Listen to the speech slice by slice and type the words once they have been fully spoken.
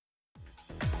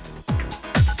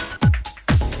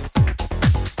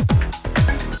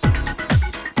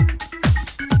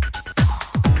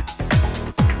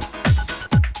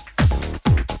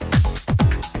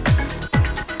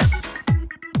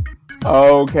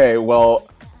Okay, well,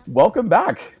 welcome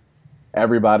back,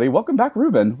 everybody. Welcome back,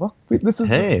 Rueben. Well, this is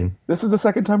the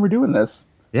second time we're doing this.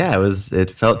 Yeah, it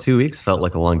felt 2 weeks, felt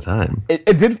like a long time.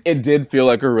 It did feel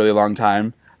like a really long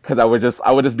time because I would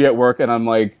just be at work and I'm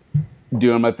like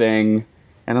doing my thing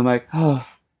and I'm like, oh,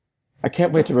 I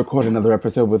can't wait to record another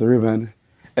episode with Rueben.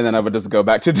 And then I would just go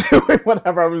back to doing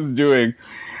whatever I was doing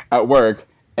at work.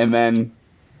 And then,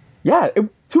 2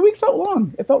 weeks felt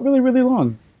long. It felt really, really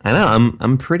long. I know,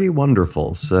 I'm pretty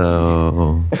wonderful,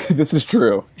 so... This is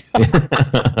true.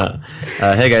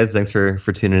 Hey guys, thanks for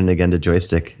tuning in again to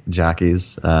Joystick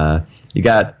Jockeys. You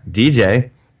got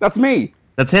DJ. That's me.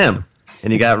 That's him.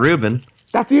 And you got Rueben.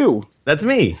 That's you. That's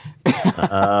me.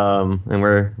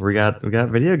 And we got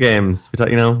video games. We talk,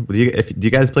 do you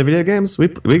guys play video games? We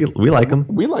like them.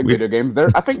 We like video games.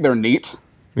 I think they're neat.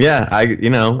 Yeah, I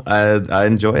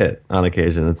enjoy it on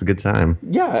occasion. It's a good time.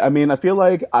 Yeah, I mean, I feel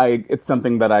like it's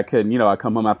something that I could, I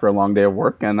come home after a long day of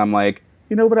work and I'm like,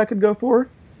 you know what I could go for?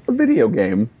 A video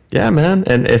game. Yeah, man.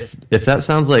 And if that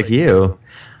sounds like you,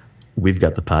 we've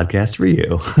got the podcast for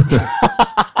you.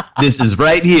 This is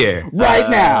right here. Right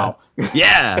now.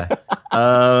 Yeah.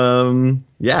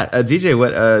 DJ,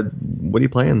 what are you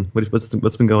playing?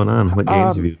 What's been going on? What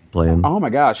games have you been playing? Oh my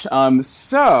gosh.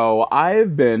 So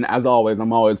I've been, as always,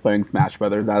 I'm always playing Smash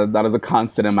Brothers. That is a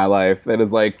constant in my life. It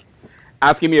is like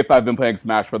asking me if I've been playing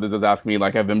Smash Brothers is asking me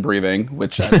like I've been breathing,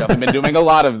 which I've definitely been doing a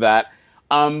lot of that.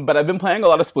 But I've been playing a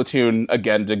lot of Splatoon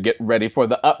again to get ready for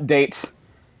the update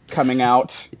coming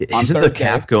out on Isn't Thursday. the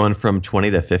cap going from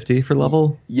 20 to 50 for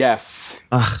level? Yes.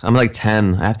 Ugh, I'm like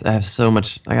 10. I have so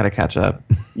much. I gotta catch up.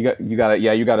 You gotta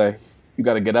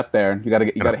get up there. You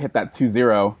gotta hit that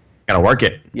 2-0. Gotta work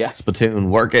it. Yes. Splatoon,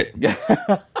 work it. Yeah.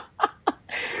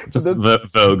 Just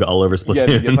Vogue all over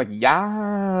Splatoon. Yeah, it's like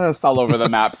yes, all over the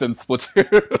maps in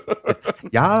Splatoon.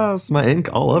 Yes, my ink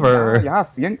all over.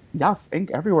 Yes,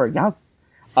 ink everywhere. Yes.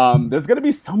 There's gonna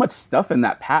be so much stuff in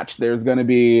that patch. There's gonna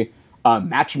be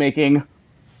matchmaking,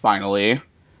 finally,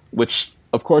 which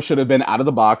of course should have been out of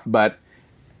the box, but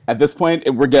at this point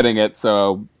we're getting it.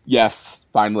 So yes,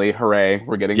 finally, hooray,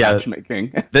 we're getting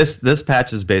matchmaking. This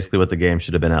patch is basically what the game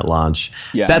should have been at launch.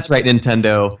 Yeah. That's right,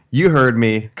 Nintendo. You heard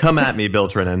me. Come at me, Bill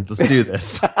Trinan. Let's do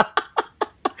this.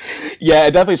 Yeah,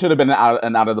 it definitely should have been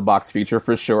an out of the box feature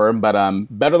for sure, but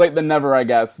better late than never, I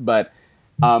guess. But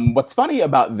what's funny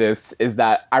about this is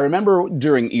that I remember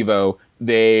during EVO,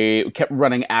 they kept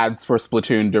running ads for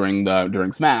Splatoon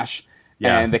during Smash,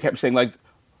 and they kept saying like,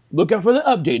 look out for the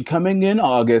update coming in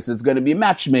August. It's going to be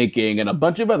matchmaking and a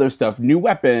bunch of other stuff, new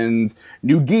weapons,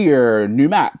 new gear, new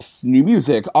maps, new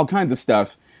music, all kinds of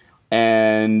stuff.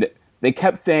 And they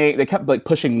kept like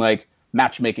pushing like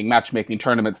matchmaking,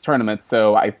 tournaments.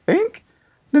 So I think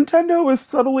Nintendo was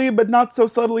subtly, but not so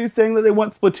subtly, saying that they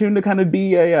want Splatoon to kind of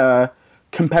be a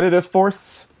competitive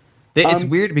force. It's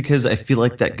weird because I feel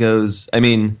like that goes. I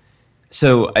mean,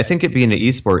 so I think it being an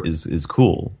esport is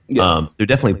cool. Yes. They're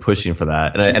definitely pushing for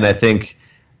that, and I think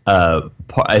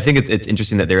it's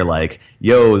interesting that they're like,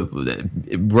 yo,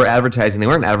 we're advertising. They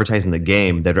weren't advertising the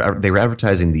game. They were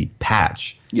advertising the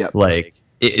patch. Yep. Like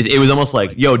it was almost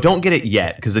like, yo, don't get it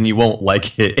yet because then you won't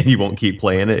like it and you won't keep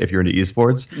playing it if you're into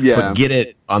esports. Yeah. But get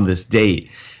it on this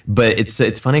date. But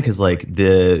it's funny because like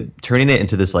the turning it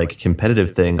into this like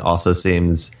competitive thing also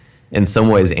seems in some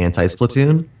ways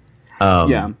anti-Splatoon.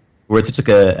 Where it's such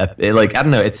like I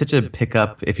don't know, it's such a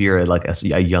pickup if you're like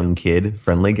a young kid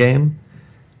friendly game.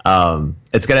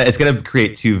 It's gonna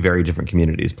create two very different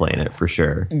communities playing it for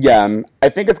sure. Yeah, I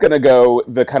think it's gonna go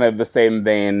the kind of the same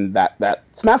vein that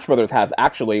Smash Brothers has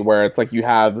actually, where it's like you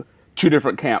have two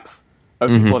different camps of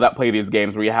people that play these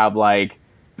games, where you have like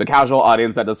the casual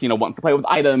audience that just wants to play with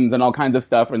items and all kinds of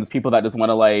stuff, and there's people that just want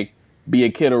to like be a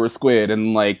kid or a squid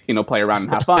and like play around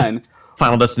and have fun.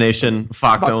 Final Destination,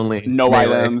 Fox only, no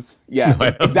Melee. items. Yeah, no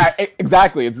items.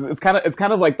 Exactly. It's kind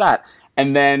of like that.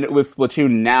 And then with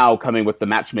Splatoon now coming with the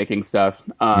matchmaking stuff,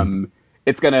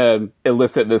 it's gonna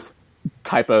elicit this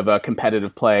type of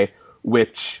competitive play,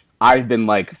 which I've been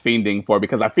like fiending for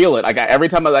because I feel it. Like every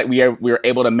time we were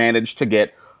able to manage to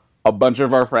get a bunch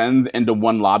of our friends into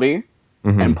one lobby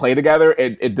and play together,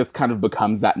 it just kind of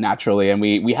becomes that naturally, and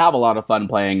we have a lot of fun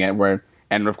playing it.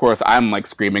 And of course, I'm like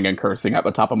screaming and cursing at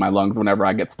the top of my lungs whenever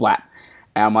I get splat.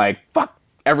 And I'm like, fuck,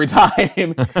 every time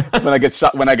when I get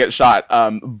shot.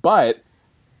 But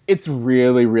it's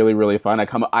really, really, really fun.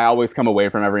 I always come away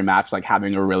from every match like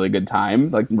having a really good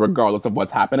time, like regardless of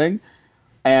what's happening.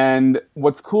 And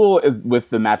what's cool is with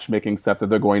the matchmaking stuff that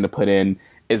they're going to put in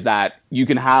is that you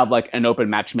can have like an open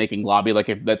matchmaking lobby. Like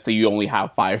if let's say you only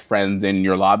have 5 friends in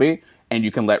your lobby, and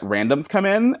you can let randoms come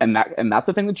in, and that's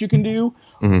a thing that you can do.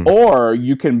 or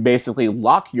you can basically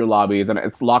lock your lobbies, and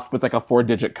it's locked with like a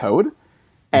 4-digit code,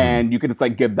 and you can just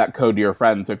like give that code to your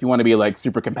friends. So if you want to be like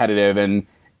super competitive and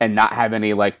not have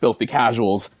any like filthy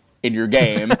casuals in your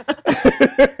game,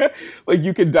 like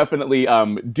you can definitely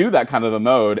do that kind of a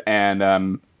mode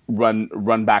and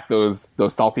run back those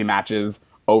salty matches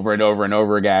over and over and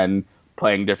over again,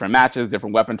 playing different matches,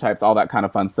 different weapon types, all that kind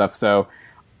of fun stuff. So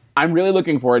I'm really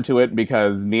looking forward to it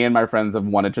because me and my friends have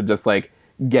wanted to just like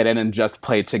get in and just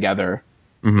play together,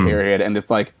 period, and just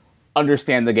like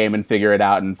understand the game and figure it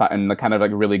out and kind of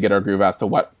like really get our groove as to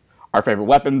what our favorite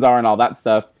weapons are and all that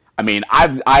stuff. I mean,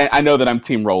 I know that I'm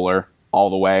Team Roller all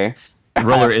the way.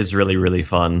 Roller is really, really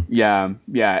fun. Yeah,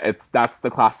 that's the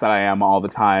class that I am all the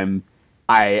time.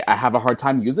 I have a hard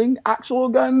time using actual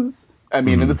guns. I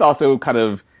mean, and this also kind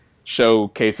of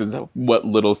showcases what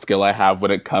little skill I have when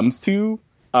it comes to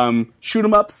shoot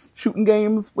 'em ups, shooting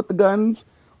games with the guns.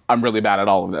 I'm really bad at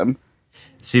all of them.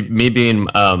 See, me being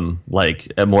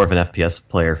like more of an FPS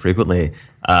player frequently,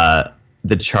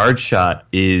 the charge shot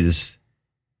is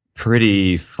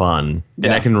pretty fun,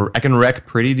 and I can wreck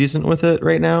pretty decent with it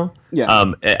right now.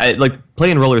 Yeah, I like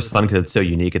playing Roller is fun because it's so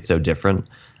unique, it's so different.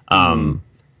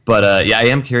 But yeah, I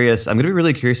am curious. I'm gonna be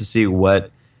really curious to see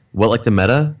what like the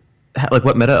meta, like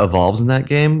what meta evolves in that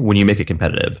game when you make it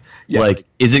competitive. Yeah. Like,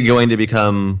 is it going to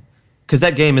become? Because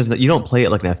that game isn't, you don't play it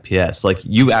like an FPS. Like,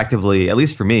 you actively, at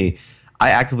least for me,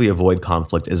 I actively avoid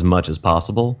conflict as much as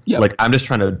possible. Yep. Like, I'm just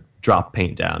trying to drop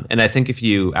paint down. And I think if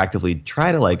you actively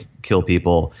try to, like, kill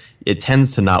people, it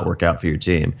tends to not work out for your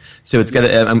team. So it's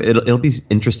it'll be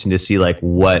interesting to see, like,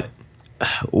 what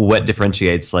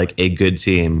differentiates like a good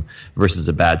team versus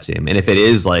a bad team, and if it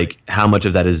is like how much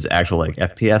of that is actual like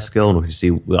FPS skill, and we see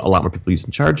a lot more people using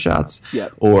charge shots,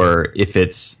 or if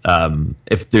it's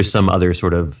if there's some other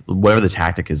sort of whatever the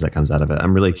tactic is that comes out of it.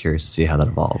 I'm really curious to see how that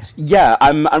evolves. Yeah,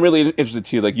 I'm really interested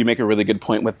too. Like, you make a really good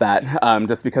point with that,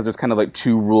 just because there's kind of like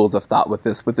two rules of thought with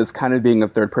this kind of being a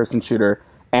third-person shooter.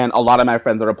 And a lot of my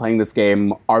friends that are playing this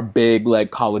game are big like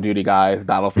Call of Duty guys,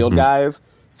 Battlefield guys,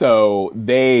 so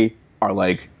they are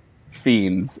like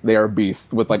fiends. They are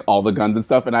beasts with like all the guns and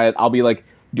stuff, and I'll be like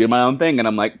doing my own thing, and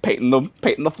I'm like painting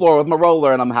the floor with my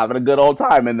roller, and I'm having a good old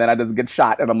time, and then I just get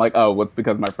shot, and I'm like, oh, it's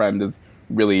because my friend is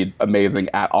really amazing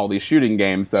at all these shooting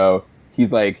games, so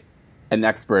he's like an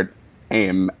expert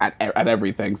aim at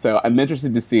everything. So I'm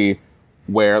interested to see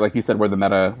where, like you said, where the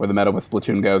meta with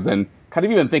Splatoon goes, and kind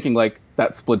of even thinking like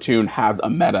that Splatoon has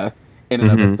a meta in and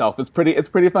of itself. It's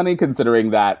pretty funny considering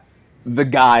that the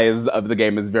guise of the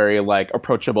game is very like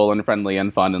approachable and friendly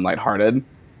and fun and lighthearted,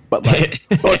 but like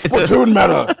but Splatoon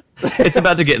meta. It's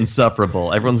about to get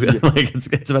insufferable. Everyone's like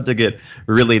it's about to get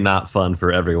really not fun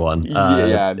for everyone.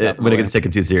 When it gets taken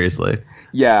too seriously.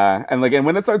 Yeah, and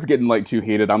when it starts getting like too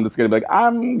heated, I'm just gonna be like,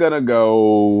 I'm gonna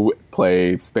go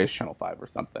play Space Channel 5 or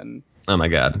something. Oh my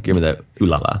god, give me that ooh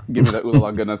la la. Give me that ooh la la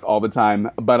goodness all the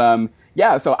time. But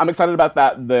yeah, so I'm excited about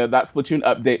that. That Splatoon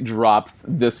update drops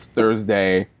this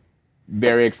Thursday.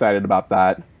 Very excited about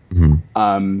that.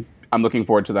 I'm looking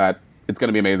forward to that. It's going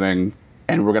to be amazing.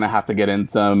 And we're going to have to get in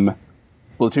some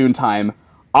Splatoon time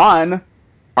on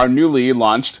our newly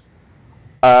launched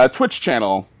Twitch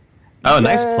channel. Oh,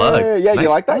 nice plug. Yeah, nice you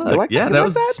like that? Plug. You like yeah, that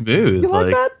was smooth. You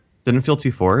like that? Didn't feel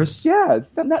too forced. Yeah,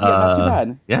 not too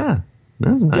bad. Yeah,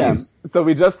 that's nice.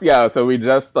 Yeah. So we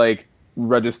just like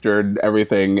registered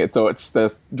everything. So it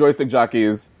says Joystick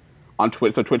Jockeys on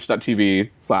Twitch. So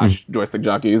twitch.tv/Joystick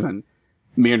Jockeys, and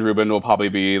me and Rueben will probably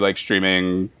be like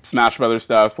streaming Smash Brothers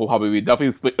stuff. We'll probably be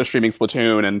definitely streaming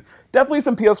Splatoon and definitely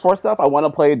some PS4 stuff.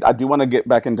 I do want to get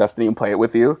back in Destiny and play it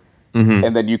with you.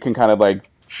 And then you can kind of like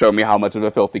show me how much of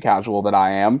a filthy casual that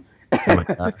I am. Oh my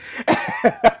god.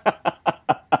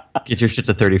 Get your shit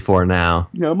to 34 now.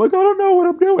 Yeah, I'm like, I don't know what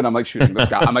I'm doing. I'm like shooting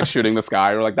this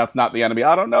guy. Or like, that's not the enemy.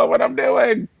 I don't know what I'm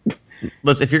doing.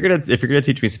 Listen, if you're gonna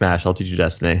teach me Smash, I'll teach you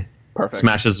Destiny. Perfect.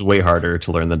 Smash is way harder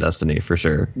to learn than Destiny for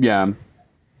sure. Yeah.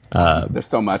 There's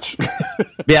so much.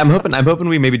 Yeah, I'm hoping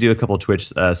we maybe do a couple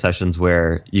Twitch sessions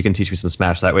where you can teach me some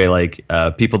Smash. That way, like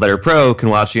people that are pro can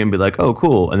watch you and be like, "Oh,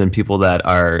 cool," and then people that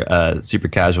are super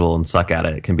casual and suck at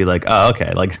it can be like, "Oh,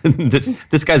 okay, like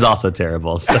this guy's also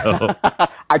terrible." So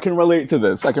I can relate to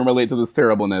this. I can relate to this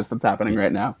terribleness that's happening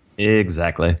right now.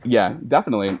 Exactly. Yeah,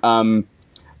 definitely.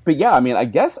 But yeah, I mean, I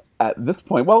guess at this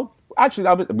point, well, actually,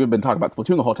 we've been talking about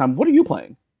Splatoon the whole time. What are you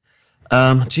playing?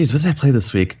 Geez, what did I play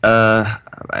this week?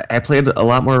 I played a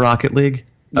lot more Rocket League,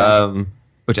 which I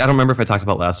don't remember if I talked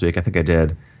about last week. I think I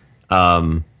did.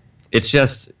 It's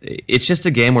just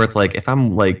a game where it's like, if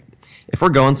I'm like, if we're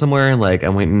going somewhere and like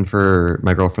I'm waiting for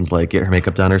my girlfriend to like get her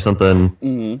makeup done or something,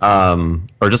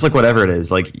 or just like whatever it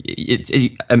is, like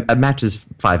a match is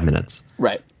 5 minutes,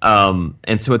 right?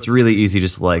 And so it's really easy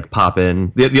just to like pop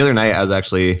in. The other night I was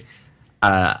actually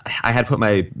I had put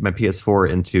my PS4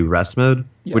 into rest mode,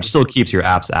 which still keeps your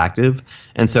apps active,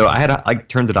 and so I had like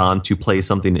turned it on to play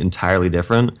something entirely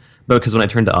different. But because when I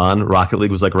turned it on, Rocket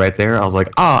League was like right there. I was like,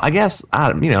 oh, I guess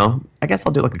I'll do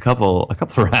like a couple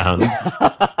rounds.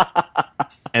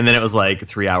 And then it was like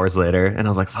 3 hours later, and I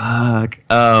was like, fuck.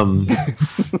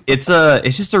 It's a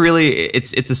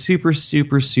super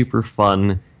super super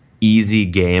fun, easy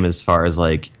game as far as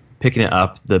like picking it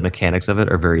up. The mechanics of it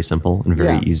are very simple and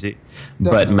very easy,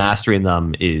 but mastering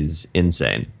them is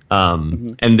insane.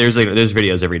 And there's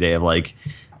videos every day of like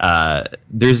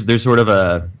there's sort of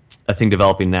a thing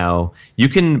developing now. You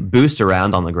can boost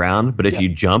around on the ground, but if you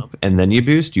jump and then you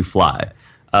boost, you fly.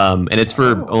 And it's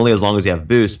for only as long as you have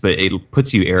boost, but it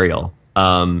puts you aerial.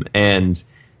 And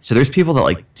so there's people that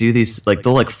like do these, like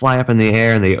they'll like fly up in the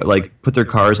air and they like put their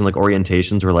cars in like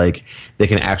orientations where like they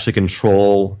can actually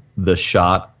control the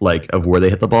shot like of where they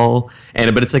hit the ball.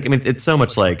 But it's like, I mean, it's so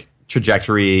much like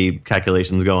trajectory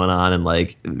calculations going on and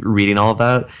like reading all of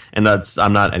that, and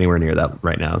I'm not anywhere near that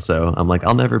right now, so I'm like,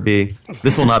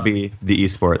 this will not be the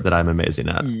esport that I'm amazing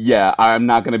at. I'm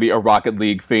not going to be a Rocket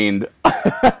League fiend.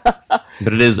 But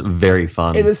it is very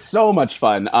fun. It is so much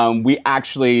fun. We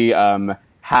actually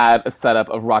had a setup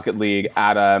of Rocket League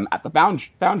at the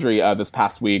Foundry this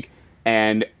past week,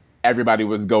 and everybody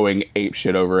was going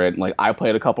apeshit over it. Like, I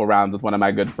played a couple rounds with one of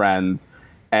my good friends,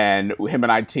 and him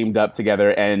and I teamed up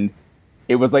together, and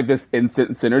it was like this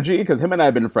instant synergy, because him and I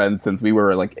have been friends since we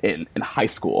were like in high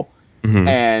school.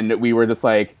 And we were just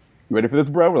like, you ready for this,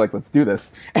 bro? We're like, let's do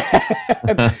this.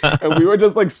 and we were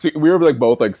just like, we were like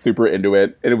both like super into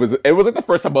it. And it was like the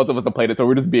first time both of us had played it, so we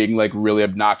were just being like really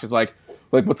obnoxious, like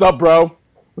what's up, bro?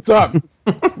 What's up?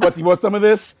 You want some of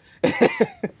this?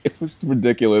 It was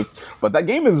ridiculous. But that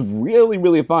game is really,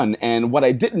 really fun. And what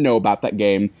I didn't know about that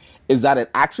game is that it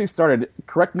actually started,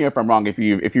 correct me if I'm wrong if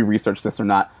you researched this or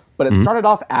not, but it started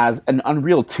off as an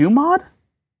Unreal 2 mod?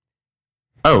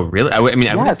 Oh, really? I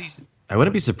Yes. I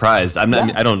wouldn't be surprised. I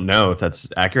don't know if that's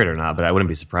accurate or not, but I wouldn't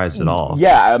be surprised at all.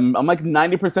 Yeah, I'm like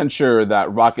 90% sure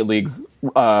that Rocket League's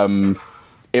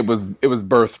it was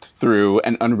birthed through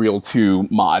an Unreal 2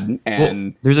 mod,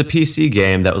 and there's a PC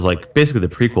game that was like basically the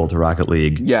prequel to Rocket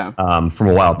League. From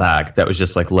a while back, that was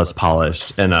just like less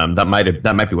polished, and that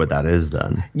might be what that is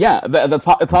then. Yeah, it's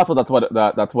possible that's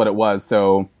what it was.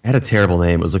 So it had a terrible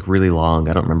name. It was like really long.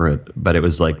 I don't remember it, but it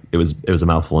was like it was a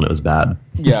mouthful and it was bad.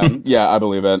 Yeah, I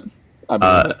believe it.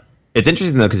 It's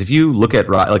interesting though, because if you look at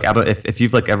like if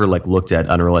you've like ever like looked at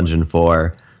Unreal Engine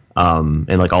 4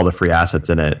 and like all the free assets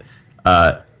in it.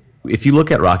 If you look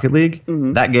at Rocket League,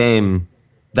 that game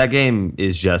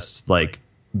is just like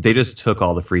they just took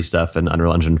all the free stuff in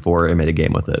Unreal Engine 4 and made a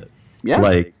game with it. Yeah,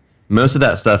 like most of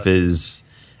that stuff is.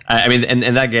 I mean,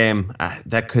 and that game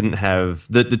that couldn't have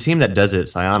the team that does it,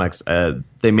 Psyonix.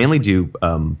 They mainly do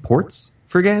ports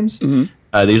for games. They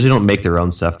usually don't make their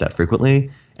own stuff that frequently,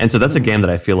 and so that's a game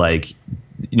that I feel like,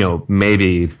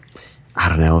 maybe I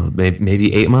don't know,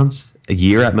 maybe 8 months. A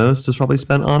year at most was probably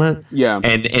spent on it. Yeah.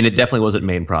 And it definitely wasn't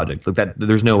main project. Like that,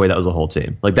 there's no way that was a whole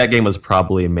team. Like that game was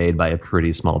probably made by a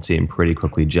pretty small team pretty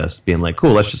quickly, just being like,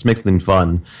 cool, let's just make something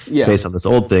fun based on this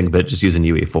old thing, but just using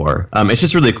UE4. It's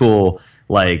just really cool,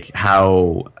 like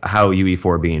how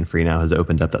UE4 being free now has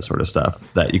opened up that sort of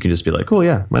stuff that you can just be like, cool,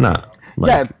 yeah, why not?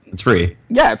 Like, it's free.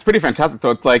 Yeah, it's pretty fantastic.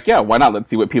 So it's like, yeah, why not? Let's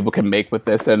see what people can make with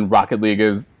this. And Rocket League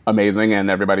is amazing, and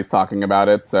everybody's talking about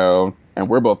it. So, and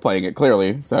we're both playing it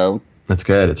clearly. So that's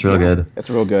good. It's real good. It's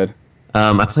real good.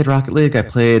 I played Rocket League. I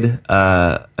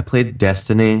played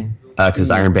Destiny because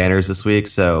Iron Banner's this week.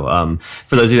 So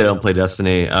for those of you that don't play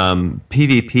Destiny,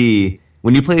 PvP.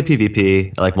 When you play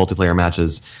PvP, like multiplayer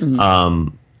matches,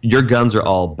 your guns are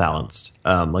all balanced.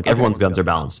 Everyone's guns are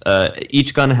balanced.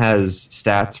 Each gun has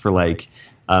stats for like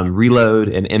reload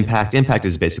and impact. Impact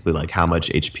is basically like how much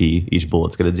HP each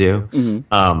bullet's going to do.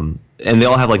 And they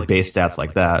all have like base stats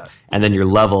like that. And then your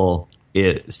level,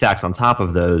 it stacks on top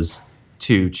of those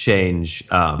to change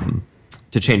how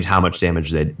much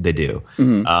damage they do.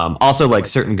 Also, like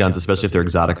certain guns, especially if they're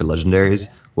exotic or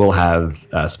legendaries, will have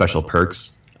special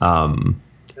perks. And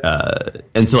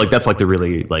so like that's like the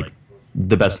really like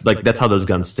the best, like that's how those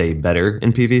guns stay better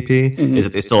in PvP is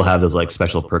that they still have those like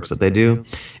special perks that they do.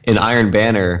 In Iron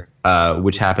Banner,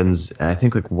 which happens I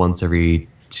think like once every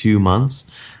 2 months,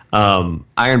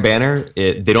 Iron Banner,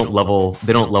 they don't level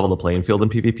the playing field in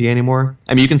PvP anymore.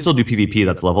 I mean, you can still do PvP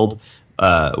that's leveled,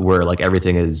 where like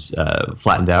everything is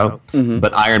flattened out.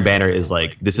 But Iron Banner is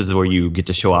like, this is where you get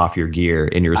to show off your gear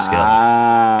and your skills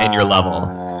and your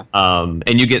level.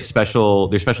 And you get there's special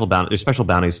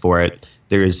bounties for it.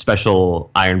 There's special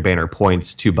Iron Banner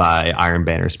points to buy Iron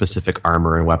Banner specific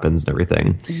armor and weapons and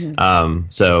everything.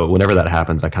 So whenever that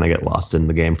happens, I kind of get lost in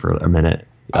the game for a minute.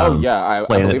 I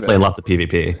playing lots of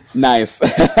PvP. Nice.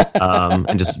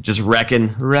 And just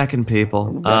wrecking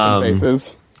people.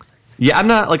 Faces. Yeah,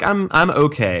 I'm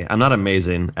okay. I'm not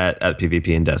amazing at PvP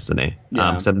in Destiny.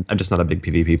 So I'm just not a big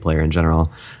PvP player in general.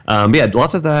 But yeah,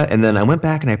 lots of that. And then I went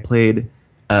back and I played.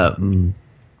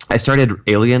 I started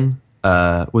Alien.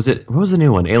 What was the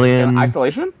new one? Alien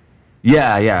Isolation?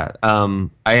 Yeah.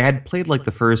 I had played like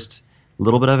the first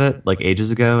little bit of it like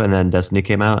ages ago, and then Destiny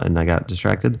came out and I got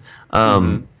distracted.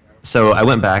 So I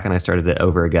went back and I started it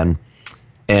over again.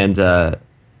 And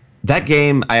that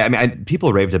game, I mean,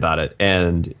 people raved about it,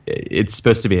 and it's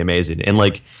supposed to be amazing. And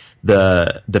like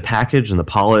the package and the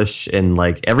polish and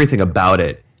like everything about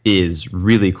it is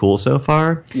really cool so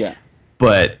far. Yeah.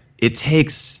 But it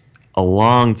takes a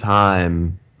long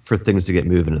time for things to get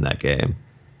moving in that game.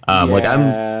 Like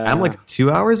I'm like 2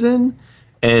 hours in,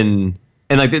 and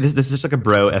like this is just like a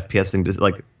bro FPS thing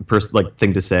to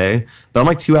thing to say. But I'm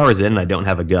like 2 hours in and I don't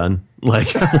have a gun.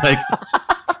 Like.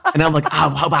 And I'm like,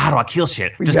 how do I kill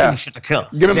shit? Just give me shit to kill.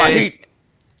 Give me my heat.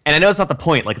 And I know it's not the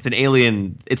point. Like, it's an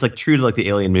alien. It's like true to like the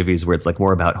Alien movies where it's like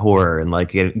more about horror and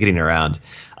like getting around.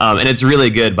 And it's really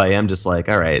good. But I am just like,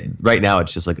 all right now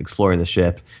it's just like exploring the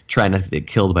ship, trying not to get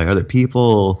killed by other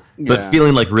people, but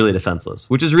feeling like really defenseless,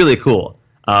 which is really cool.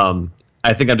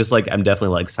 I think I'm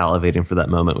definitely like salivating for that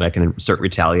moment when I can start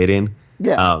retaliating.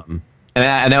 Yeah. And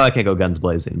I know I can't go guns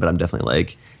blazing, but I'm definitely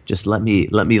like, just let me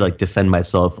like defend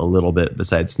myself a little bit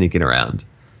besides sneaking around.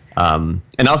 And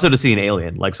also to see an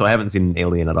alien. Like, so I haven't seen an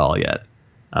alien at all yet.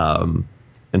 And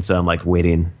so I'm like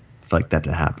waiting for like that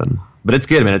to happen. But it's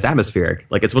good, man. It's atmospheric.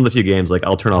 Like, it's one of the few games, like,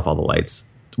 I'll turn off all the lights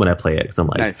when I play it because I'm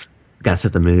like, gotta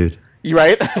set the mood. You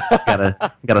right?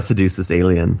 gotta seduce this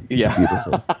alien. It's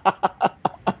beautiful.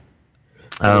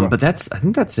 But I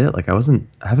think that's it. Like, I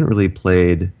haven't really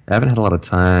played. I haven't had a lot of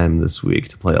time this week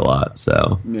to play a lot.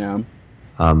 So yeah.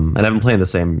 And I've been playing the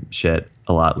same shit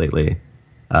a lot lately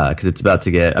because it's about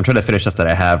to get. I'm trying to finish stuff that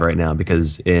I have right now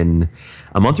because in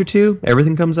a month or two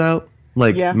everything comes out.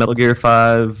 Like Metal Gear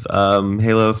 5,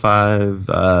 Halo 5,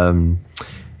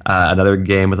 another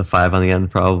game with a 5 on the end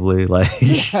probably.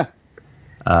 Like a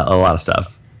lot of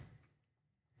stuff.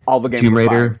 All the games.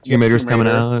 Tomb Raider's coming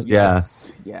out.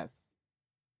 Yes.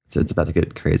 So it's about to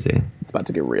get crazy. It's about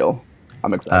to get real.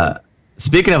 I'm excited.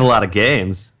 Speaking of a lot of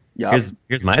games, here's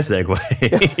my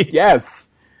segue. Yes.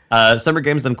 Summer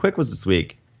Games Done Quick was this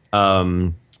week,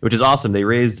 which is awesome. They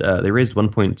raised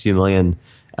 1.2 million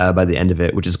by the end of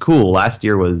it, which is cool. Last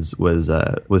year was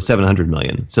 700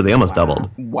 million, so they almost doubled.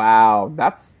 Wow,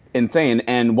 that's insane.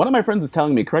 And one of my friends was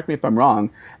telling me, correct me if I'm wrong,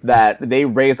 that they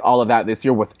raised all of that this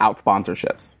year without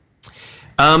sponsorships.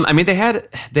 I mean, they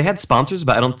had sponsors,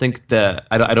 but I don't think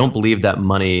I don't believe that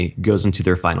money goes into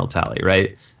their final tally,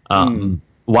 right?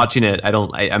 Watching it,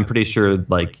 I'm pretty sure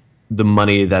like the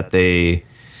money that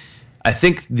I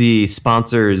think the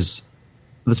sponsors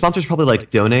probably like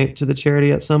donate to the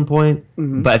charity at some point,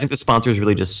 but I think the sponsors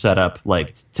really just set up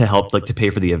like to help like to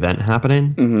pay for the event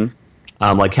happening.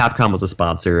 Like Capcom was a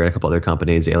sponsor, a couple other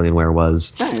companies, Alienware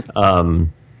was. Nice.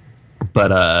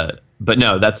 But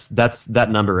no, that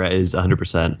number is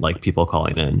 100% like people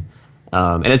calling in,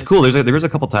 and it's cool. There was a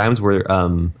couple times where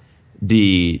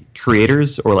the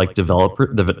creators or like the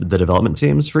development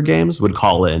teams for games would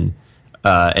call in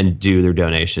and do their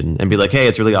donation and be like, hey,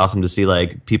 it's really awesome to see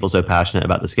like people so passionate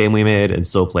about this game we made and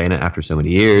still playing it after so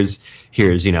many years.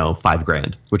 Here's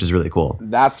 $5,000, which is really cool.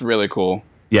 That's really cool.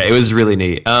 Yeah, it was really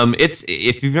neat. It's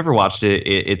if you've never watched it,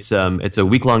 it's a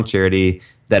week-long charity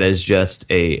that is just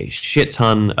a shit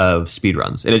ton of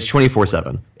speedruns. And it's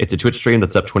 24/7. It's a Twitch stream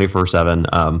that's up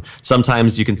 24/7.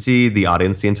 Sometimes you can see the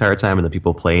audience the entire time and the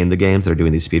people playing the games that are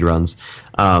doing these speedruns.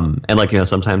 And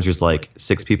sometimes there's like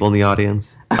 6 people in the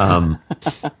audience.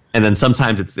 And then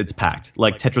sometimes it's packed.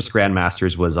 Like Tetris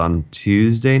Grandmasters was on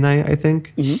Tuesday night, I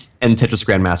think. And Tetris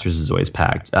Grandmasters is always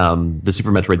packed. The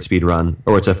Super Metroid speedrun,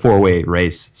 or it's a 4-way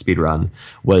race speedrun,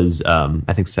 was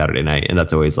I think Saturday night, and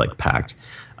that's always like packed.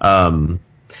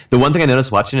 The one thing I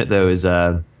noticed watching it, though, is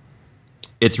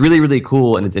it's really, really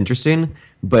cool and it's interesting,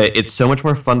 but it's so much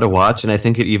more fun to watch, and I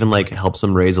think it even like helps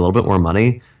them raise a little bit more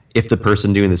money if the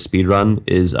person doing the speedrun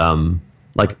is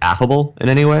like affable in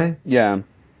any way. Yeah.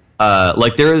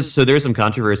 Like there's some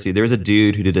controversy. There was a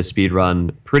dude who did a speed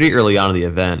run pretty early on in the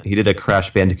event. He did a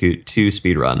Crash Bandicoot 2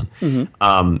 speed run. And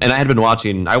I had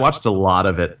been I watched a lot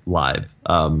of it live,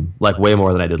 like way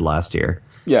more than I did last year.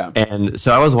 Yeah. And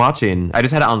so I was watching, I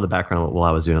just had it on in the background while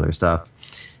I was doing other stuff.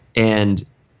 And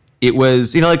it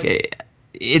was, like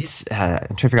it's,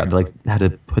 I'm trying to figure out like how to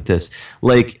put this.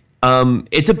 Like,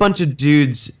 it's a bunch of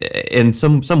dudes and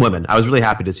some women. I was really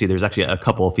happy to see there's actually a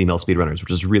couple of female speedrunners,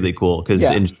 which is really cool because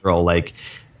in general, like,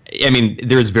 I mean,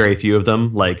 there's very few of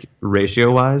them, like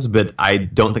ratio wise, but I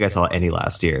don't think I saw any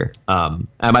last year. I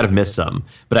might have missed some,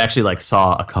 but I actually like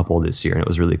saw a couple this year, and it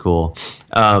was really cool.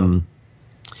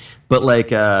 But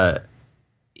like,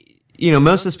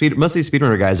 most of these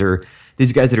speedrunner guys are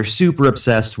these guys that are super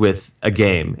obsessed with a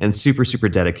game and super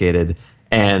dedicated,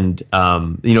 and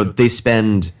they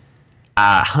spend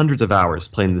hundreds of hours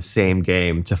playing the same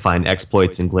game to find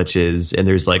exploits and glitches, and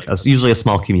there's like usually a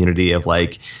small community of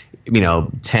like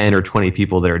 10 or 20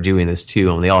 people that are doing this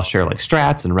too, and they all share like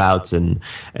strats and routes and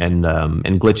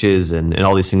glitches and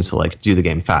all these things to like do the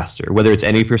game faster, whether it's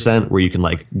any percent where you can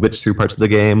like glitch through parts of the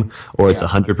game, or it's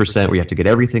 100% where you have to get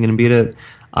everything and beat it.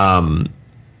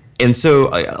 And so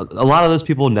a lot of those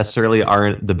people necessarily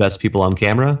aren't the best people on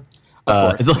camera.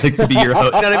 It's like to be your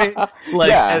host, you know what I mean?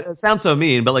 Like, it sounds so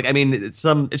mean, but like, I mean, it's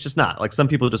just not like some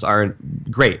people just aren't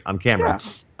great on camera.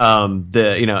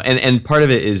 And part of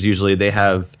it is usually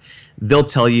they'll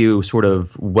tell you sort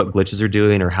of what glitches they're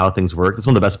doing or how things work. That's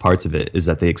one of the best parts of it, is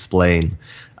that they explain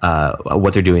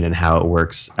what they're doing and how it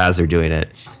works as they're doing it.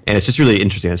 And it's just really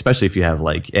interesting, especially if you have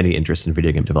like any interest in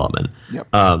video game development.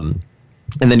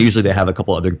 And then usually they have a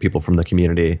couple other people from the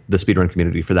community, the speedrun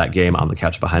community for that game, on the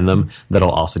couch behind them that'll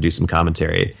also do some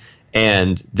commentary.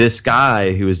 And this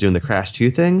guy who was doing the Crash 2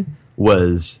 thing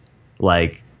was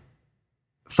like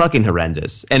fucking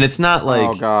horrendous. And it's not like,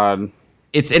 oh god,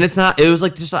 it was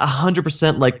like just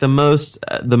 100% like the most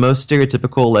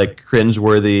stereotypical like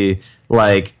cringeworthy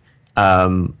like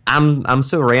I'm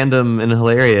so random and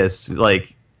hilarious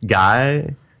like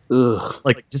guy. Ugh.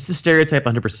 Like just the stereotype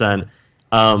 100%.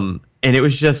 And it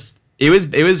was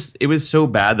so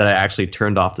bad that I actually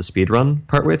turned off the speedrun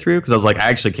partway through, because I was like, I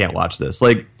actually can't watch this.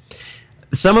 Like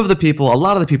a lot of the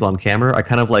people on camera are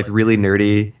kind of like really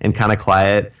nerdy and kind of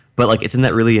quiet, but like it's in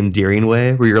that really endearing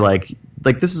way where you're like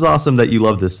this is awesome that you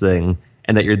love this thing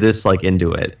and that you're this like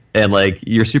into it, and like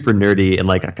you're super nerdy and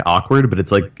like awkward, but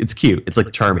it's like it's cute, it's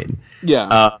like charming.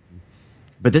 But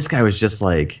this guy was just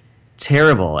like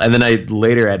terrible. And then I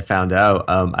later had found out,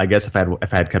 I guess if I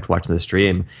had kept watching the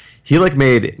stream, he like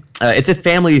made it's a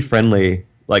family friendly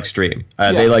like stream.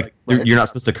 They like you're not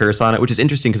supposed to curse on it, which is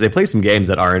interesting because they play some games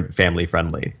that aren't family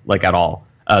friendly like at all.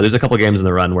 There's a couple games in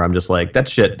the run where I'm just like, that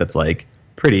shit that's like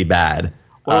pretty bad.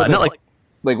 Not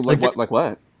like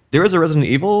what? There was a Resident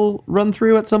Evil run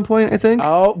through at some point, I think.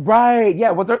 Oh, right.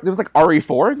 Yeah, there was like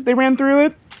RE4 they ran through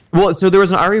it? Well, so there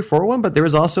was an RE4 one, but there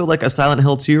was also like a Silent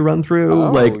Hill 2 run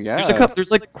through. There's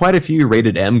like quite a few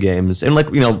rated M games, and like,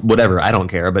 whatever, I don't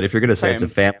care, but if you're going to say it's a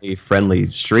family friendly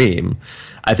stream,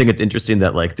 I think it's interesting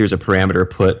that like there's a parameter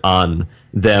put on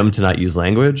them to not use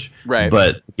language. Right.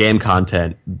 But game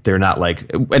content, they're not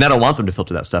like, and I don't want them to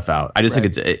filter that stuff out. I just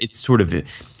think it's sort of,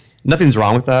 nothing's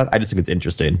wrong with that. I just think it's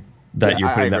interesting that you're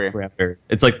putting that parameter.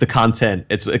 It's like the content,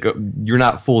 it's like you're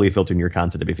not fully filtering your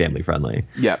content to be family friendly.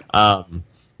 Yeah.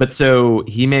 But so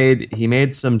he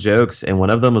made some jokes, and one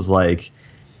of them was like,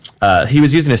 he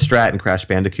was using a strat in Crash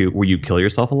Bandicoot where you kill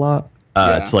yourself a lot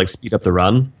to like speed up the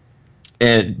run.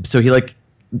 And so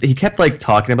he kept like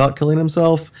talking about killing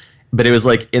himself, but it was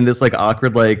like in this like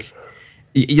awkward like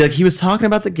he was talking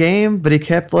about the game, but he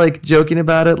kept like joking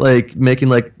about it, like making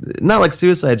like not like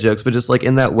suicide jokes, but just like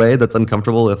in that way that's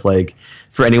uncomfortable if like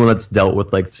for anyone that's dealt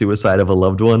with like suicide of a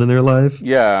loved one in their life.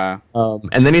 Yeah.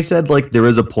 And then he said like there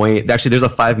was a point. Actually, there's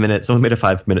someone made a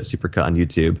 5-minute supercut on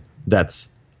YouTube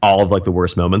that's all of like the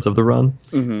worst moments of the run,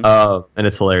 and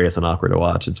it's hilarious and awkward to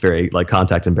watch. It's very like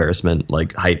contact embarrassment,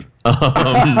 like hype. But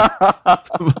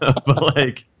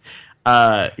like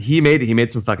he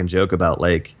made some fucking joke about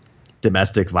like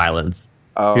domestic violence.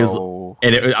 I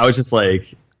was just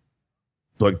like,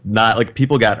 look, not like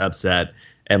people got upset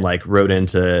and like wrote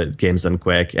into Games Done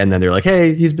Quick, and then they're like,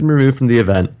 hey, he's been removed from the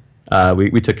event.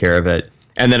 We took care of it.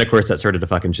 And then of course that started a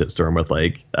fucking shitstorm with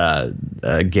like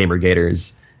Gamer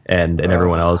Gators and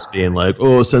everyone else being like,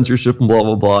 oh, censorship and blah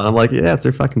blah blah. And I'm like, yeah, it's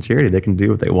their fucking charity. They can do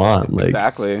what they want. Like,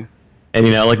 exactly.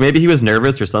 And like maybe he was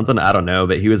nervous or something. I don't know,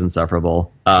 but he was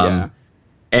insufferable.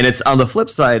 And it's on the flip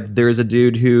side, there's a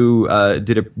dude who I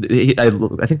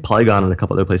think Polygon and a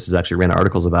couple other places actually ran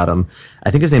articles about him.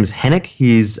 I think his name is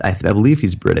Hennick. I believe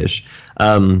he's British.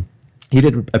 he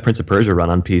did a Prince of Persia run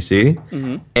on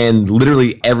PC, and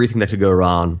literally everything that could go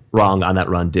wrong on that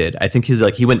run did. I think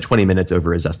he went 20 minutes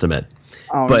over his estimate.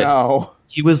 Oh, but no.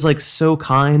 He was like so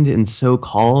kind and so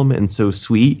calm and so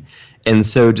sweet and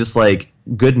so just like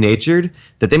good natured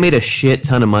that they made a shit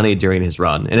ton of money during his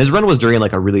run. And his run was during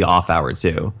like a really off hour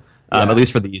too. At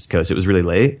least for the East Coast, it was really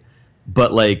late.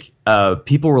 But like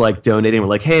people were like donating, were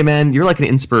like, hey man, you're like an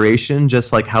inspiration,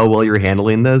 just like how well you're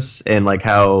handling this and like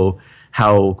how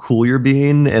cool you're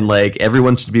being, and like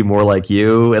everyone should be more like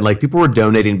you. And like people were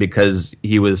donating because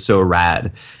he was so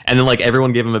rad. And then like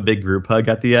everyone gave him a big group hug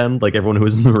at the end, like everyone who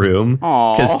was in the room,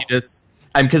 because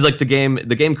because like the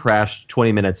game crashed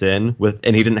 20 minutes in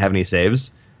and he didn't have any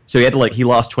saves, so he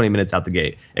lost 20 minutes out the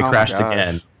gate. It crashed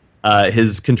again.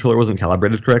 His controller wasn't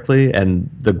calibrated correctly, and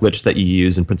the glitch that you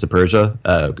use in Prince of Persia,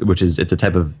 it's a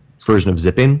type of version of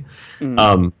zipping,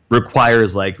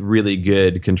 requires like really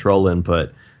good control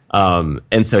input.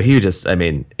 And so he just,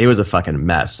 it was a fucking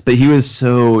mess, but he was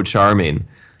so charming,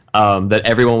 that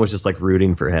everyone was just like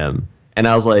rooting for him. And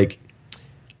I was like,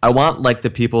 I want like the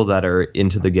people that are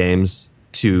into the games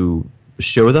to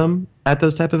show them at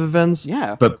those type of events.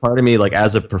 Yeah. But part of me, like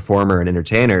as a performer and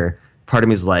entertainer, part of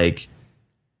me is like,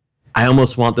 I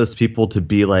almost want those people to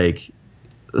be like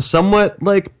somewhat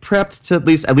like prepped to at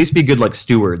least be good like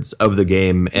stewards of the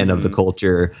game and of the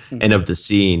culture and of the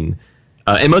scene.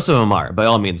 And most of them are, by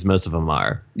all means, most of them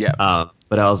are. Yeah.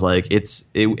 But I was like,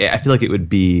 I feel like it would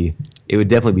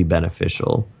definitely be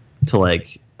beneficial to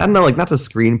like, I don't know, like not to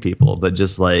screen people, but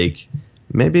just like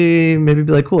maybe be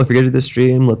like, cool, if you're gonna do this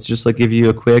stream, let's just like give you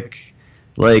a quick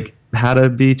like how to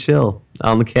be chill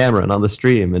on the camera and on the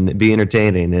stream and be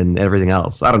entertaining and everything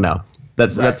else. I don't know.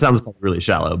 That sounds really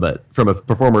shallow, but from a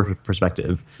performer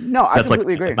perspective, no, I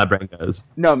completely agree. My brain goes.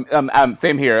 No,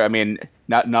 same here. I mean,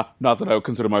 not that I would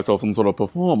consider myself some sort of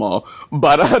performer,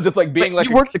 but just like being like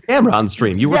you work the camera on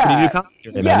stream. You work you do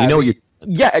commentary, man. You know what you.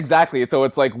 Yeah, exactly. So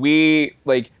it's like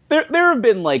there have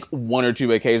been like one or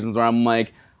two occasions where I'm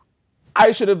like,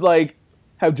 I should have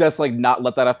just like not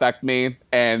let that affect me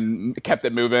and kept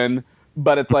it moving.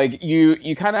 But it's like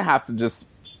you kind of have to just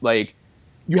like.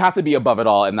 You have to be above it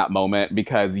all in that moment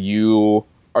because you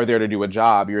are there to do a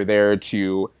job. You're there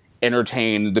to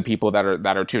entertain the people that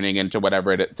are tuning into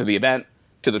to the event,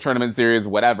 to the tournament series,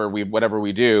 whatever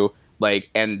we do. Like,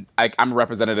 and I'm a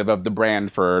representative of the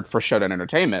brand for Showdown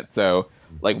Entertainment. So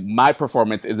like my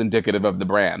performance is indicative of the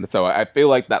brand. So I feel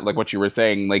like that, like what you were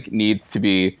saying, like needs to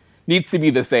be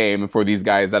the same for these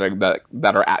guys that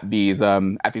are at these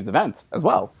events as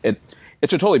well. It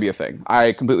should totally be a thing.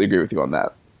 I completely agree with you on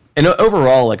that. And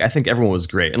overall, like I think everyone was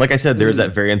great. And like I said, there was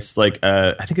that variance. Like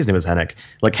I think his name was Hennick.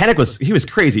 Like Hennick was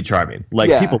crazy charming.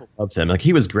 Like people loved him. Like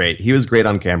he was great. He was great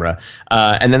on camera.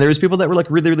 And then there was people that were like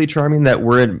really really charming that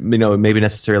weren't maybe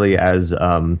necessarily as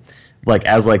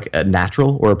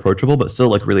natural or approachable, but still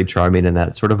like really charming in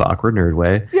that sort of awkward nerd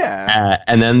way. Yeah.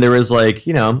 And then there was like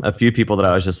a few people that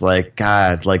I was just like,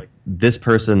 God, like this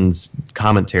person's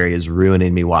commentary is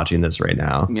ruining me watching this right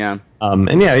now. Yeah.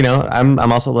 And yeah, I'm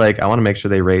also like, I want to make sure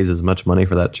they raise as much money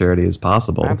for that charity as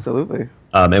possible. Absolutely.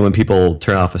 And when people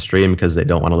turn off a stream because they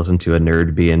don't want to listen to a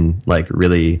nerd being like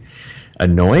really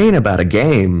annoying about a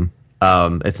game,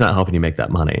 it's not helping you make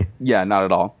that money. Yeah, not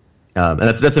at all. And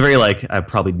that's a very like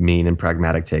probably mean and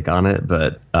pragmatic take on it,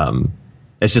 but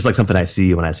it's just like something I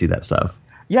see when I see that stuff.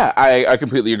 Yeah, I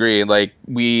completely agree. Like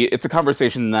it's a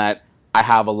conversation that I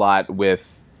have a lot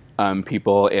with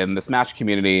people in the Smash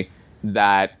community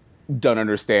that don't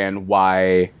understand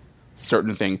why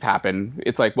certain things happen.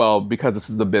 It's like, well, because this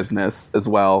is the business as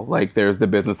well. Like there's the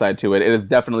business side to it. It is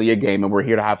definitely a game, and we're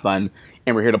here to have fun,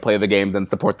 and we're here to play the games and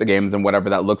support the games and whatever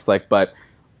that looks like. But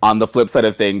on the flip side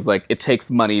of things, like it takes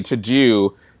money to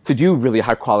do really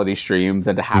high quality streams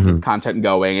and to have this content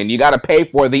going, and you got to pay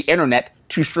for the internet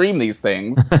to stream these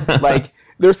things. Like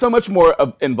there's so much more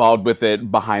involved with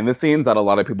it behind the scenes that a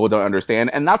lot of people don't understand,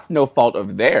 and that's no fault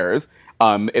of theirs.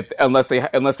 Unless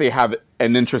they have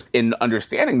an interest in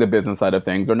understanding the business side of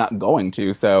things, they're not going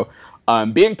to. So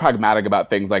being pragmatic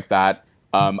about things like that,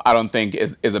 I don't think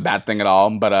is a bad thing at all.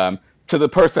 But to the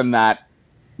person that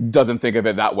doesn't think of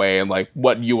it that way, and like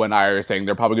what you and I are saying,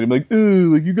 they're probably going to be like,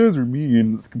 "Oh, like you guys are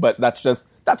mean." But that's just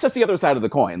the other side of the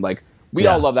coin. Like we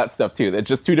all love that stuff too. It's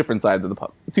just two different sides of the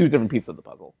puzzle, two different pieces of the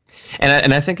puzzle.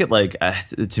 And I think it like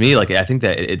to me, like I think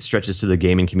that it stretches to the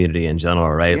gaming community in general,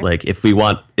 right? Yeah. Like if we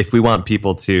want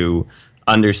people to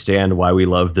understand why we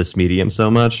love this medium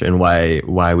so much and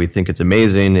why we think it's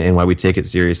amazing and why we take it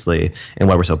seriously and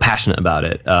why we're so passionate about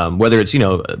it, whether it's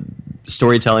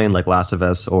storytelling like Last of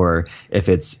Us, or if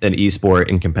it's an esport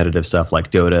and competitive stuff like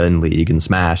Dota and League and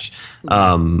Smash,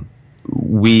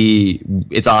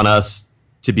 it's on us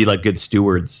to be like good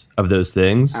stewards of those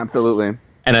things. Absolutely.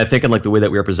 And I think in like the way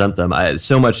that we represent them,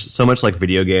 so much like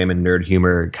video game and nerd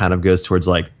humor kind of goes towards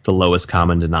like the lowest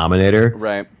common denominator.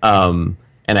 Right. And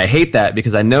I hate that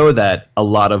because I know that a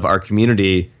lot of our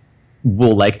community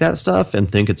will like that stuff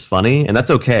and think it's funny, and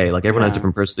that's okay. Like everyone has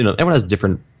different everyone has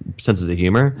different senses of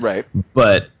humor. Right.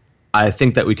 But I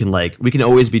think that we can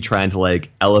always be trying to like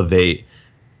elevate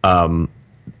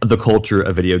the culture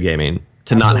of video gaming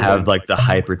to not have like the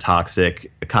hyper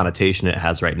toxic connotation it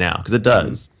has right now, because it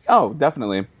does. Oh,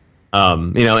 definitely.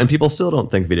 And people still don't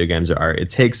think video games are art. It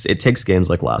takes games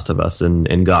like Last of Us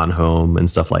and Gone Home and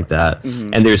stuff like that,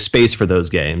 and there's space for those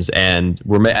games, and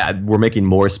we're making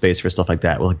more space for stuff like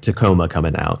that, with like Tacoma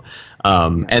coming out,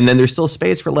 and then there's still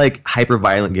space for like hyper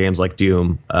violent games like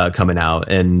Doom coming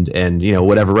out, and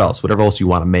whatever else you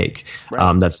want to make,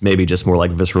 that's maybe just more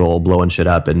like visceral, blowing shit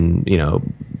up and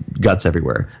guts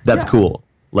everywhere. That's cool.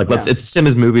 Like it's same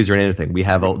as movies or anything.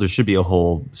 There should be a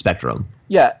whole spectrum.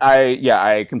 Yeah,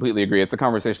 I completely agree. It's a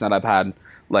conversation that I've had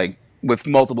like with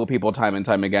multiple people time and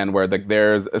time again, where like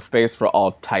there's a space for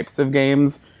all types of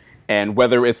games, and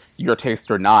whether it's your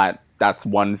taste or not, that's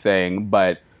one thing.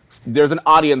 But there's an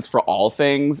audience for all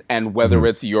things, and whether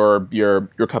it's your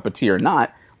cup of tea or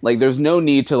not, like there's no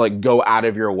need to like go out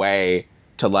of your way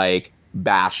to like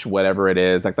bash whatever it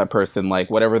is, like that person, like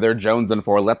whatever they're jonesing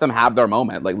for. Let them have their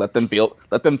moment. Like let them feel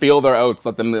their oats.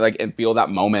 Let them like and feel that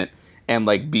moment and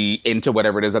like be into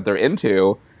whatever it is that they're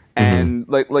into, and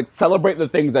like celebrate the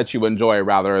things that you enjoy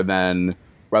rather than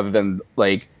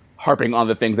like harping on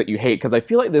the things that you hate. Because I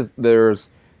feel like there's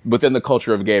within the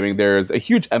culture of gaming, there's a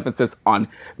huge emphasis on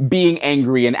being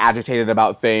angry and agitated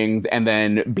about things, and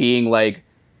then being like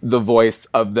the voice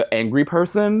of the angry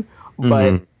person,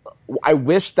 but I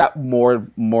wish that more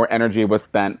energy was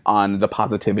spent on the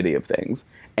positivity of things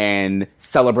and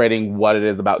celebrating what it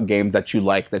is about games that you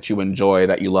like, that you enjoy,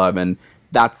 that you love. And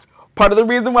that's part of the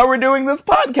reason why we're doing this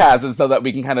podcast, is so that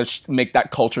we can kind of make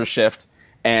that culture shift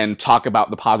and talk about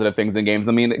the positive things in games.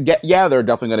 I mean, there are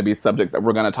definitely going to be subjects that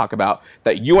we're going to talk about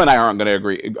that you and I aren't going to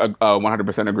agree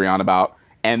 100% agree on about.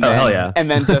 And then, hell yeah.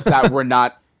 And then just that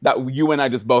that you and I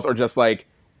just both are just like,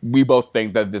 we both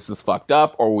think that this is fucked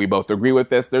up, or we both agree with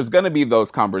this. There's going to be those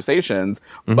conversations,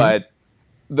 but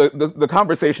the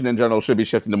conversation in general should be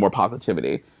shifting to more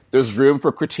positivity. There's room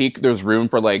for critique. There's room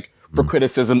for for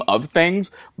criticism of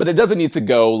things, but it doesn't need to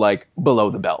go like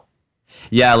below the belt.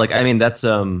 Yeah, like I mean that's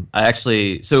I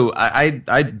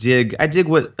dig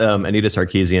what Anita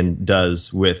Sarkeesian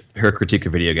does with her critique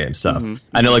of video game stuff.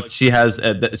 I know like she has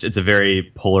she's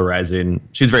very polarizing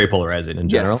in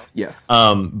general. Yes.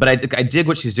 But I dig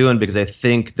what she's doing, because I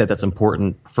think that that's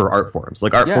important for art forms.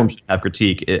 Like art forms should have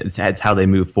critique. It's how they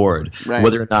move forward. Right.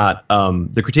 Whether or not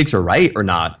the critiques are right or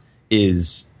not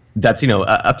that's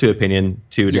up to opinion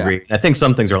to a degree. I think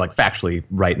some things are like factually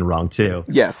right and wrong too.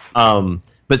 Yes.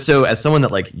 But so as someone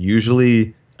that like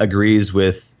usually agrees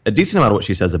with a decent amount of what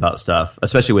she says about stuff,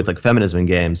 especially with like feminism in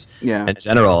games in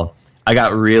general, I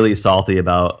got really salty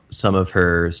about some of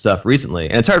her stuff recently.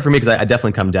 And it's hard for me because I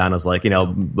definitely come down as like,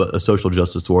 a social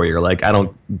justice warrior. Like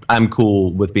I'm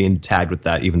cool with being tagged with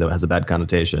that, even though it has a bad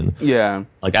connotation. Yeah.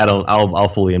 Like I'll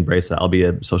fully embrace that. I'll be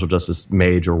a social justice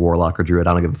mage or warlock or druid.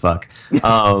 I don't give a fuck.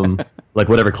 Like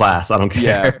whatever class, I don't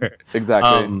care. Yeah,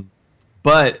 exactly.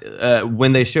 But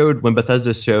when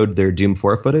Bethesda showed their Doom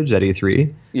 4 footage at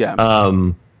E3,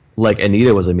 like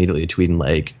Anita was immediately tweeting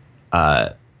like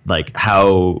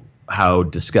how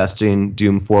disgusting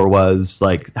Doom 4 was,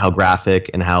 like how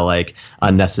graphic and how like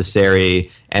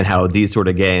unnecessary, and how these sort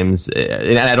of games,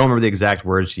 and I don't remember the exact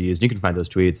words she used. You can find those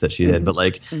tweets that she did, but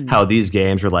like how these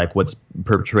games are like what's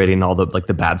perpetrating all the like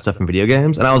the bad stuff in video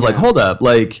games. And I was like, hold up,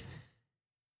 like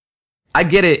I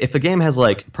get it. If a game has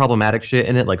like problematic shit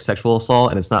in it, like sexual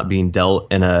assault, and it's not being dealt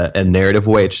in a narrative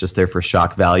way, it's just there for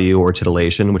shock value or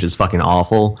titillation, which is fucking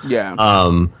awful. Yeah.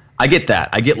 I get that.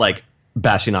 I get like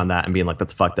bashing on that and being like,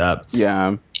 that's fucked up.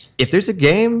 Yeah. If there's a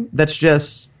game that's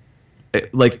just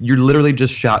like you're literally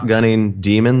just shotgunning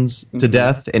demons to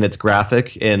death and it's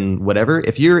graphic and whatever,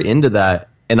 if you're into that,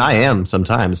 and I am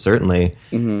sometimes, certainly,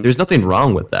 there's nothing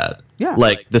wrong with that. Yeah.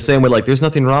 Like the same way, like there's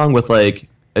nothing wrong with like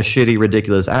a shitty,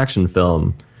 ridiculous action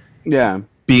film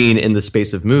being in the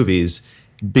space of movies,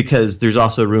 because there's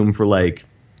also room for like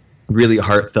really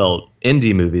heartfelt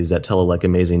indie movies that tell like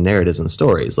amazing narratives and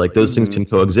stories. Like those things can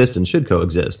coexist and should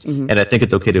coexist. And I think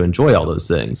it's okay to enjoy all those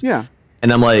things. Yeah.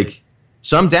 And I'm like,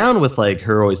 so I'm down with like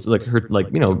her always like her like,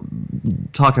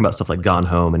 talking about stuff like Gone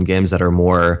Home and games that are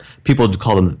more, people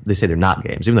call them, they say they're not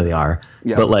games, even though they are,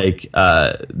 but like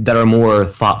that are more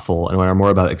thoughtful and are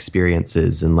more about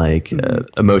experiences and like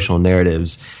emotional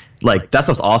narratives. like that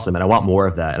stuff's awesome, and I want more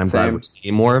of that, and I'm glad we're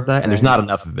seeing more of that. And there's not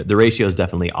enough of it. The ratio is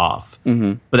definitely off,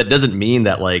 but that doesn't mean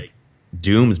that like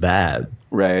Doom's bad.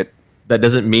 Right. That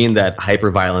doesn't mean that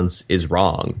hyperviolence is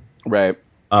wrong. Right.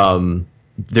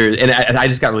 I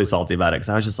just got really salty about it because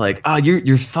I was just like, oh,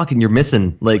 you're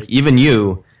missing, like, even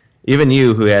you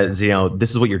who has, you know,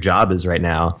 this is what your job is right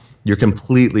now. You're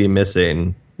completely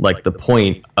missing like the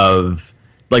point of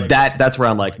like that. That's where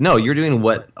I'm like, no, you're doing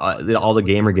what all the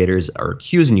Gamergaters are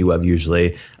accusing you of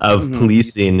usually, of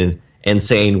policing and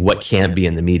saying what can't be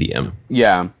in the medium.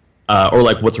 Yeah. Or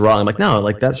like what's wrong. I'm like, no,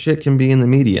 like that shit can be in the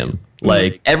medium.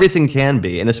 Like everything can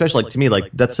be, and especially like to me,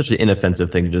 like that's such an inoffensive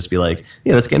thing to just be like,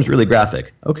 yeah, this game's really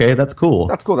graphic. Okay, that's cool.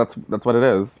 That's cool. That's what it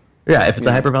is. Yeah, if it's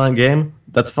a hyperviolent game,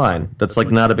 that's fine. That's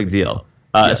like not a big deal.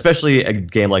 Especially a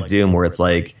game like Doom where it's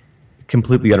like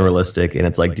completely unrealistic and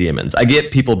it's like demons. I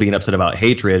get people being upset about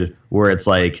hatred where it's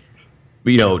like,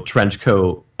 you know, trench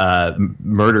coat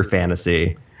murder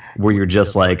fantasy where you're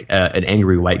just like an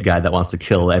angry white guy that wants to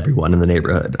kill everyone in the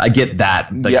neighborhood. I get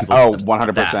that. Like, yeah. Oh,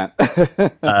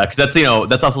 100%. Because that's, you know,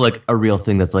 that's also like a real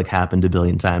thing that's like happened a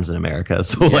billion times in America.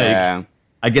 So like,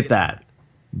 I get that.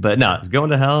 But no,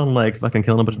 going to hell and like fucking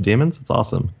killing a bunch of demons, it's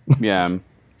awesome. Yeah.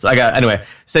 So anyway,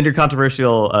 send your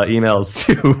controversial emails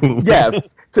to...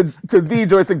 Yes, to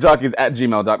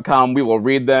thejoystickjockeys@gmail.com. We will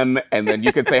read them, and then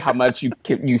you can say how much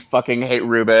you fucking hate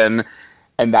Rueben,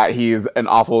 and that he's an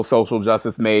awful social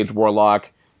justice mage, warlock,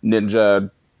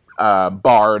 ninja,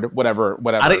 bard, whatever.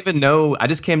 I don't even know. I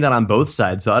just came down on both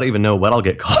sides, so I don't even know what I'll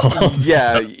get called.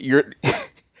 Yeah, you're...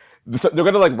 So they're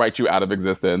gonna like write you out of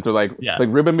existence, or like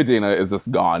Rueben Medina is just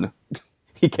gone.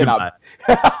 He cannot...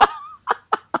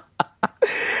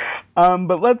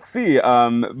 But let's see.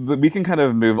 We can kind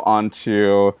of move on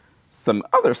to some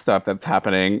other stuff that's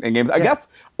happening in games. I guess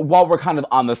while we're kind of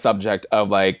on the subject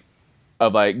of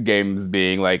games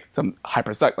being like some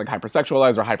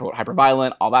hypersexualized or hyper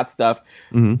violent, all that stuff.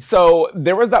 So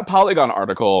there was that Polygon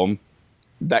article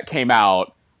that came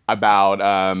out about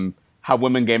how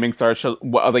women gaming stars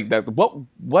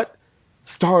what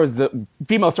stars,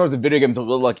 female stars of video games would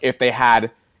look like if they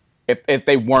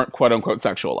weren't quote unquote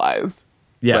sexualized.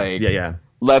 Yeah.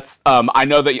 Let's. I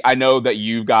know that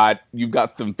you've got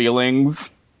some feelings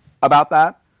about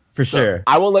that. For sure.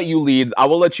 I will let you lead. I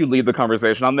will let you lead the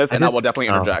conversation on this, and I will definitely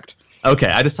interject. Okay,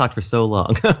 I just talked for so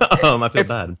long. I feel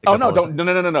bad. Oh no!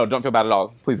 Don't feel bad at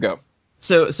all. Please go.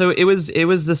 So it was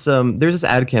this there's this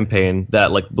ad campaign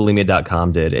that like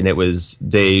bulimia.com did, and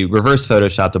they reverse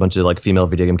photoshopped a bunch of like female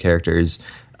video game characters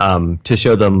to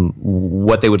show them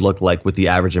what they would look like with the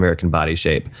average American body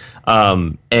shape,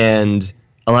 and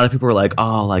a lot of people were like,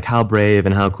 oh, like how brave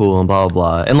and how cool and blah, blah,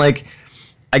 blah. And like,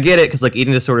 I get it because like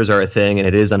eating disorders are a thing and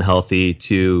it is unhealthy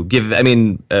to give,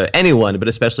 anyone, but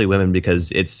especially women,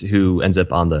 because it's who ends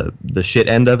up on the shit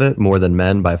end of it more than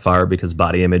men by far, because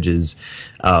body image is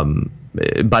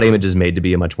made to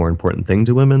be a much more important thing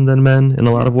to women than men in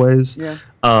a lot of ways. Yeah.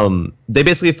 They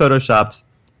basically photoshopped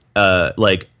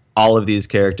like all of these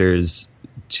characters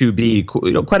to be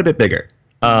quite a bit bigger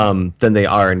than they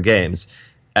are in games.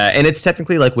 And it's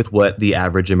technically like with what the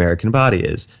average American body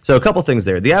is. So a couple things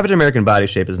there. The average American body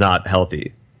shape is not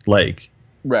healthy, like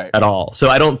at all. So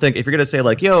I don't think if you're gonna say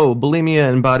like, yo, bulimia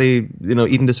and body,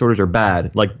 eating disorders are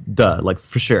bad, like duh, like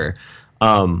for sure.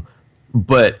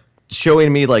 But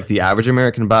showing me like the average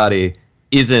American body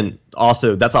that's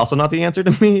also not the answer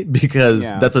to me, because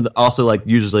that's also like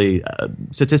usually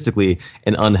statistically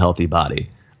an unhealthy body.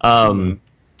 And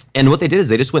what they did is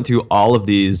they just went through all of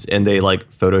these and they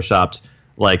like photoshopped.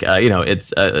 Like,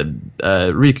 it's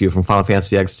Riku from Final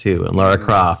Fantasy X2 and Lara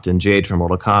Croft and Jade from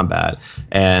Mortal Kombat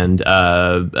and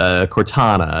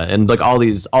Cortana and like all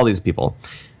these people.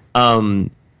 And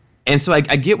so I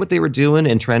get what they were doing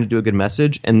and trying to do a good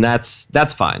message, and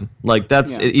that's fine. Like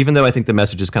even though I think the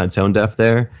message is kind of tone deaf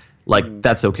there, like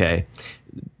that's okay.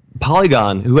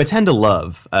 Polygon, who I tend to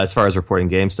love as far as reporting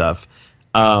game stuff,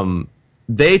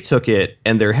 they took it,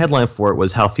 and their headline for it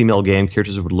was how female game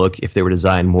characters would look if they were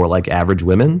designed more like average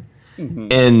women.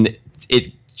 And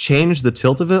it changed the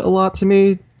tilt of it a lot to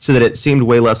me, so that it seemed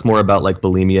way less more about like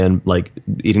bulimia and like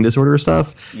eating disorder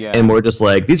stuff, and more just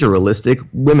like, these are realistic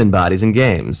women bodies in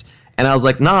games. And I was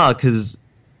like, nah, because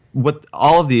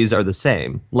all of these are the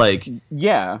same. Like,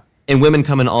 and women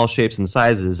come in all shapes and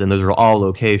sizes, and those are all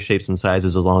okay shapes and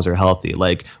sizes as long as they're healthy.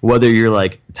 Like, whether you're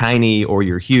like tiny or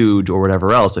you're huge or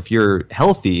whatever else, if you're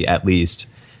healthy, at least,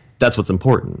 that's what's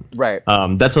important. Right.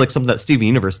 That's like something that Steven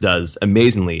Universe does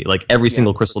amazingly. Like, every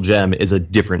single crystal gem is a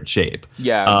different shape.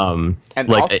 Yeah. And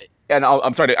like,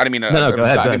 I'm sorry, I didn't mean to. Go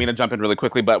ahead. I didn't mean to jump in really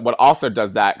quickly, but what also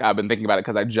does that, I've been thinking about it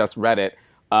because I just read it.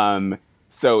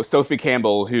 So Sophie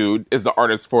Campbell, who is the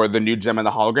artist for the new Gem and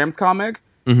the Holograms comic,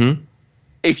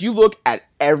 if you look at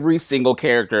every single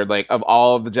character, like of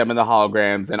all of the Gem and the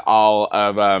Holograms and all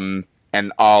of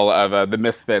the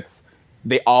Misfits,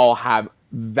 they all have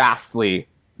vastly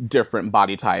different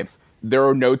body types. There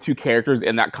are no two characters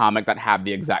in that comic that have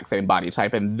the exact same body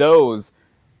type, and those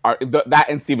are that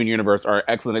and Steven Universe are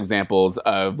excellent examples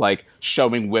of like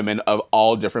showing women of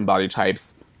all different body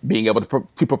types being able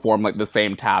to perform like the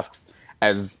same tasks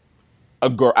as a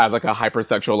girl, as like a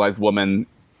hypersexualized woman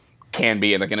can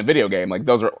be in like in a video game. Like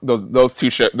those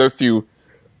two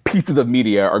pieces of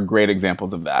media are great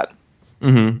examples of that.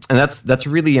 And that's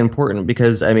really important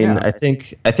because I mean I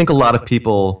think a lot of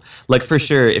people, like, for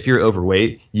sure, if you're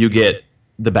overweight, you get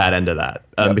the bad end of that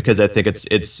because I think it's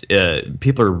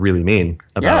people are really mean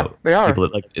about they are.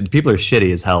 People are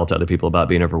shitty as hell to other people about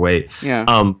being overweight.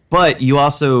 But you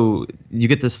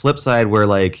get this flip side where,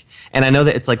 like, and I know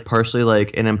that it's like partially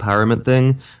like an empowerment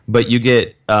thing, but you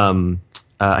get I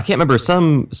can't remember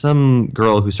some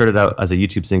girl who started out as a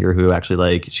YouTube singer who actually,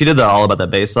 like, she did the All About That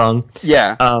Bass song.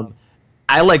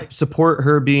 I like support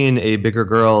her being a bigger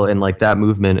girl and like that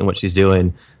movement and what she's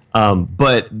doing.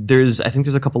 But I think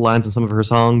there's a couple lines in some of her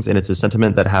songs, and it's a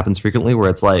sentiment that happens frequently where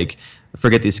it's like,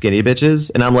 forget these skinny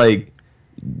bitches. And I'm like,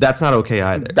 that's not okay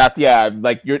either. That's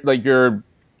like you're it's like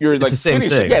the same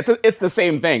thing. Yeah, it's the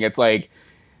same thing. It's like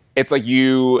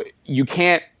you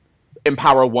can't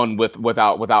empower one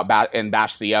without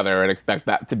bash the other and expect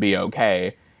that to be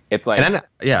okay. It's like,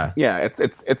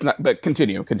 it's not. But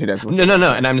continue.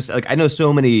 No. And I'm just like, I know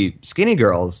so many skinny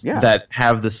girls that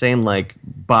have the same like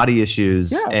body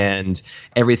issues and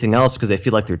everything else because they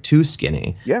feel like they're too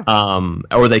skinny,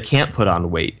 or they can't put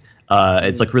on weight.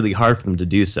 It's like really hard for them to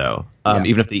do so,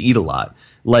 even if they eat a lot.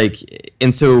 Like,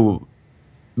 and so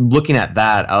looking at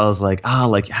that, I was like,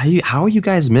 how are you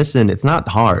guys missing? It's not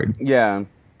hard.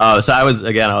 So I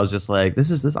was just like,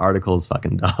 this article is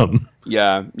fucking dumb.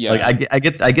 Like I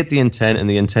get the intent, and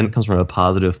the intent comes from a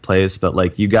positive place, but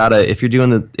like you gotta, if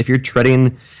you're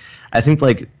treading, I think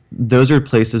like those are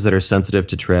places that are sensitive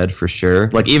to tread for sure.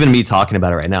 Like even me talking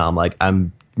about it right now, I'm like,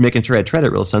 I'm making sure I tread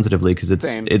it real sensitively because it's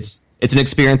an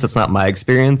experience that's not my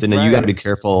experience, and you got to be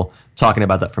careful talking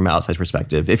about that from an outside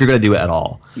perspective if you're gonna do it at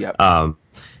all.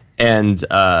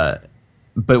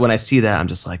 But when I see that, I'm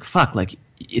just like, fuck, like,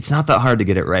 it's not that hard to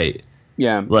get it right.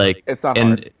 Like, it's not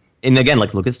hard. And again,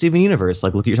 like, look at Steven Universe.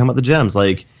 Like, look at, you're talking about the gems.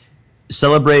 Like,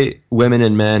 celebrate women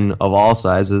and men of all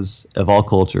sizes, of all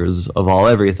cultures, of all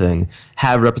everything.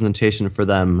 Have representation for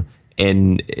them.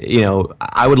 And, you know,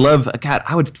 I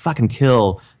would fucking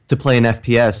kill to play an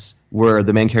FPS where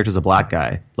the main character is a black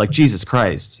guy. Like, Jesus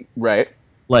Christ. Right.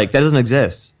 Like, that doesn't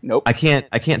exist. Nope. I can't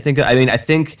think of, I mean, I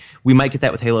think we might get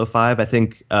that with Halo 5. I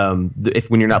think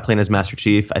when you're not playing as Master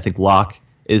Chief, I think Locke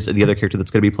is the other character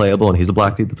that's going to be playable, and he's a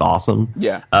black dude. That's awesome.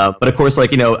 But of course,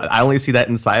 like, you know, I only see that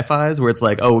in sci-fis where it's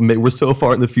like, oh, we're so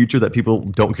far in the future that people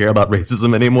don't care about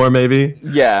racism anymore, maybe.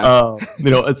 You know,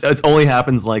 it only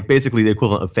happens like basically the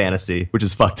equivalent of fantasy, which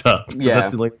is fucked up.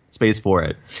 That's like space for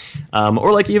it.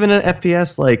 Or like even an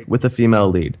FPS like with a female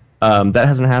lead. That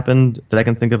hasn't happened that I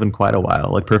can think of in quite a while.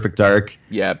 Like Perfect Dark.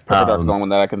 Perfect Dark's the only one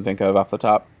that I can think of off the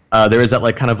top. There was that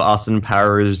like kind of Austin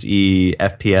Powers-y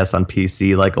FPS on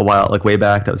PC like way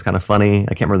back that was kind of funny.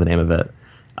 I can't remember the name of it.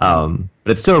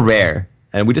 But it's still rare,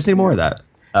 and we just need more of that.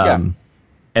 And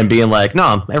being like,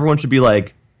 no, everyone should be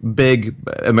like big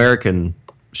American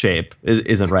shape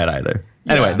isn't right either.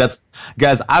 Anyway,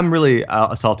 guys. I'm really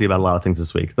salty about a lot of things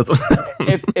this week. That's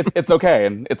it's okay,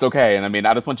 and I mean,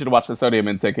 I just want you to watch the sodium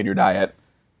intake in your diet.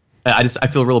 I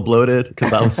feel real bloated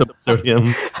because I'm so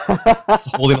sodium.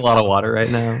 Just holding a lot of water right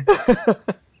now.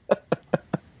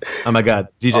 Oh my god,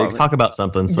 DJ, talk about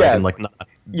something so I can like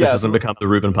this doesn't become the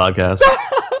Rueben podcast.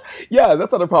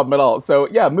 That's not a problem at all. So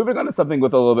moving on to something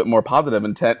with a little bit more positive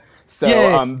intent.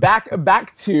 So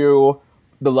back to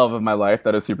the love of my life,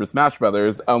 that is Super Smash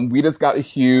Brothers. We just got a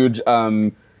huge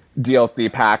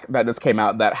DLC pack that just came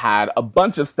out that had a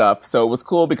bunch of stuff. So it was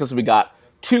cool because we got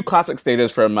 2 classic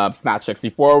stages from Smash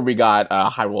 64. We got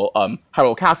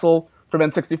Hyrule Castle from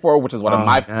N64, which is one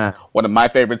of my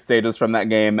favorite stages from that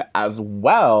game, as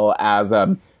well as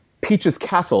Peach's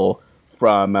Castle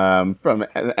from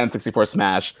N64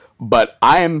 Smash. But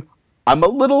I'm a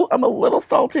little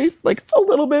salty, like a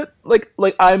little bit, like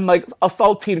I'm like a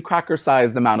saltine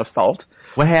cracker-sized amount of salt.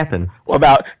 What happened?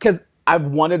 Because I've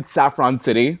wanted Saffron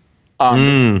City,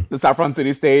 the Saffron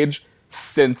City stage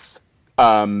since the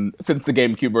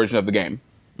GameCube version of the game.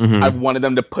 I've wanted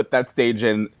them to put that stage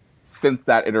in since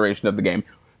that iteration of the game.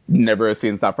 Never have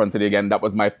seen Saffron City again. That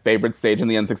was my favorite stage in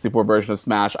the N64 version of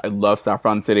Smash. I love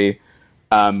Saffron City.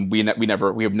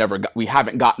 We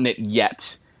haven't gotten it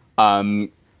yet.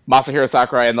 Masahiro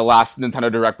Sakurai in the last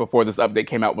Nintendo Direct before this update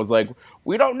came out was like,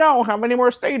 we don't know how many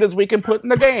more stages we can put in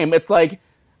the game. It's like,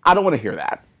 I don't want to hear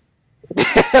that.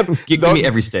 Give me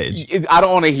every stage. I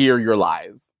don't want to hear your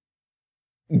lies.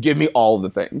 Give me all the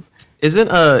things. Isn't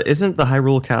the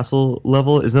Hyrule Castle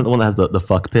level? Isn't that the one that has the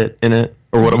fuck pit in it,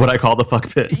 or what I call the fuck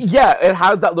pit? Yeah, it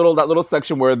has that little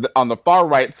section where on the far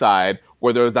right side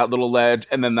where there's that little ledge,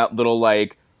 and then that little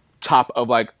like top of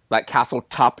like that castle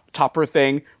topper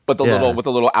thing, but the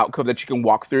little alcove that you can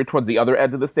walk through towards the other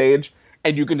edge of the stage,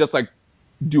 and you can just like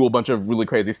do a bunch of really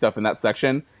crazy stuff in that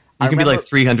section. You can be like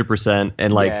 300%,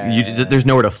 and like there's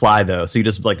nowhere to fly though, so you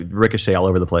just like ricochet all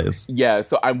over the place. Yeah,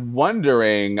 so I'm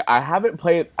wondering. I haven't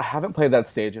played that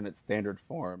stage in its standard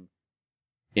form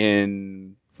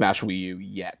in Smash Wii U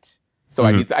yet, so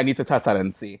I need to test that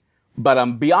and see.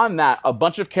 But beyond that, a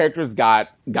bunch of characters got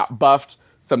buffed.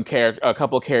 A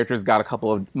couple of characters got a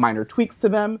couple of minor tweaks to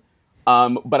them.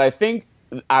 But I think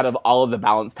out of all of the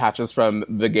balance patches from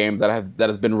the game that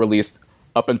has been released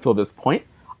up until this point,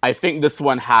 I think this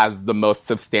one has the most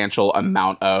substantial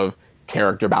amount of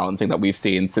character balancing that we've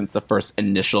seen since the first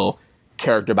initial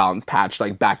character balance patch,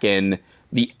 like back in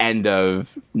the end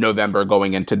of November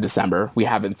going into December. We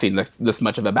haven't seen this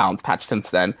much of a balance patch since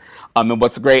then. And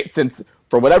what's great, since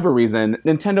for whatever reason,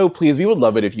 Nintendo, please, we would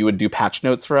love it if you would do patch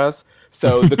notes for us.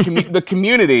 So the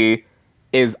community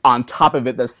is on top of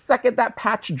it the second that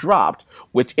patch dropped,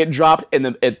 which it dropped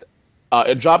it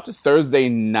dropped Thursday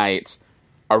night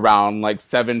around like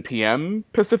 7 p.m.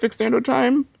 Pacific Standard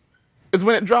Time is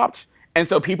when it dropped. And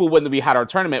so people, when we had our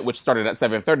tournament, which started at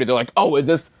 7:30, they're like, oh, is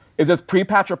this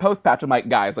pre-patch or post-patch? I'm like,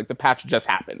 guys, like the patch just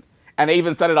happened. And I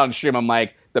even said it on stream. I'm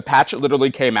like, the patch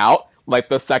literally came out like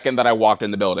the second that I walked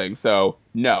in the building. So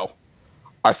no,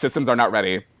 our systems are not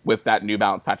ready with that new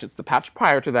balance patch. It's the patch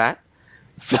prior to that.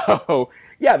 So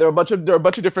yeah, there are a bunch of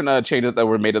different changes that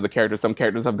were made to the characters. Some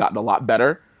characters have gotten a lot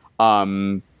better.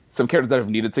 Some characters that have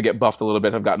needed to get buffed a little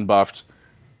bit have gotten buffed.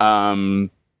 My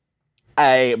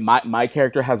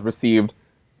character has received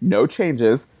no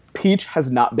changes. Peach has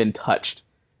not been touched.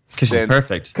 Because she's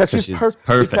perfect. Because she's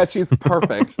perfect. Because she's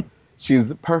perfect.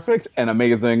 She's perfect and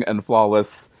amazing and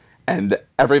flawless and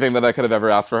everything that I could have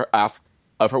ever asked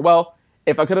of her. Well,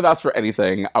 if I could have asked for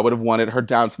anything, I would have wanted her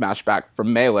down smash back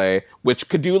from Melee, which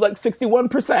could do like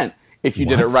 61% if you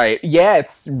did it right. Yeah,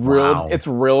 it's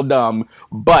real dumb.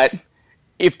 But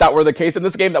if that were the case in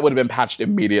this game, that would have been patched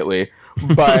immediately.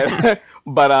 But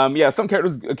yeah, some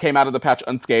characters came out of the patch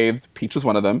unscathed. Peach was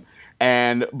one of them.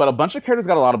 But a bunch of characters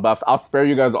got a lot of buffs. I'll spare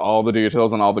you guys all the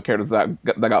details on all the characters that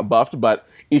got buffed. But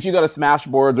if you go to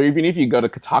Smashboards, or even if you go to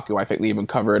Kotaku, I think they even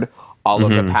covered all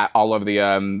of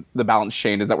the balance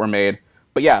changes that were made.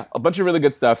 But yeah, a bunch of really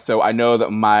good stuff. So I know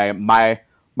that my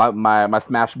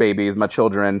Smash babies, my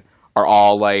children, are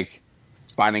all like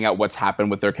finding out what's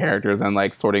happened with their characters and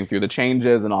like sorting through the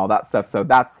changes and all that stuff. So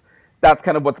that's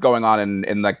kind of what's going on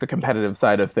in like the competitive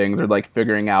side of things, or like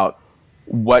figuring out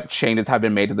what changes have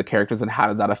been made to the characters and how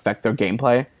does that affect their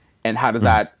gameplay, and how does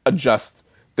that adjust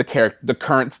the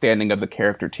current standing of the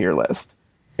character tier list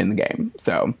in the game.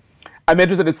 So I'm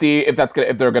interested to see if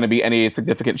there are going to be any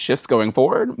significant shifts going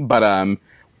forward, but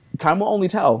time will only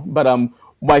tell. But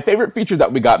my favorite feature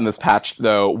that we got in this patch,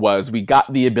 though, was we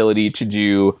got the ability to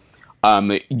do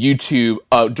YouTube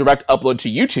direct upload to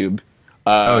YouTube.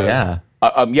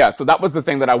 So that was the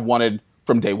thing that I wanted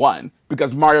from day one,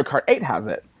 because Mario Kart 8 has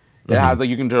it. It has like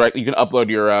you can upload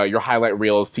your highlight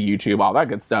reels to YouTube, all that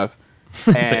good stuff.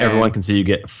 So everyone can see you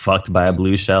get fucked by a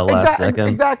blue shell last second.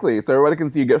 Exactly. So everybody can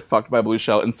see you get fucked by a blue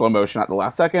shell in slow motion at the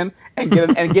last second and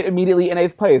get immediately in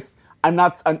 8th place. I'm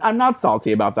not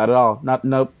salty about that at all. Not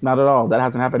at all. That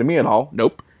hasn't happened to me at all.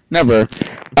 Nope. Never.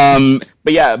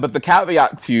 But the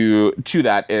caveat to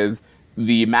that is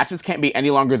the matches can't be any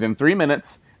longer than 3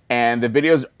 minutes, and the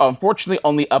videos unfortunately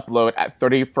only upload at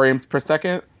 30 frames per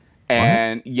second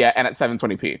and at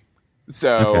 720p.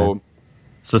 So okay.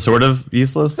 So sort of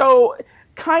useless? So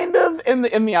kind of in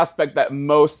the aspect that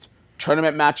most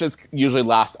tournament matches usually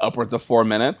last upwards of 4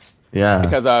 minutes. Yeah.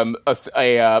 Because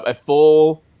a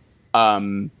full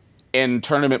in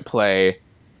tournament play,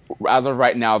 as of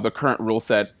right now, the current rule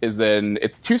set is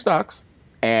it's 2 stocks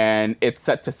and it's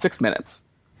set to 6 minutes.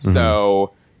 Mm-hmm.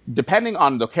 So depending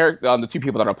on the two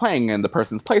people that are playing and the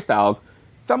person's play styles,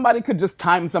 somebody could just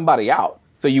time somebody out.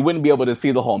 So you wouldn't be able to see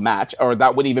the whole match, or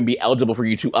that wouldn't even be eligible for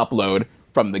you to upload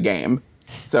from the game.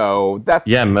 So that's...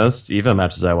 Yeah, most EVO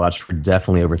matches I watched were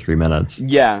definitely over 3 minutes.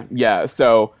 Yeah.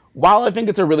 So while I think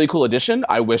it's a really cool addition,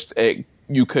 I wish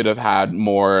you could have had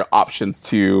more options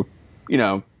to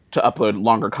upload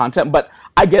longer content. But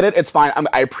I get it. It's fine.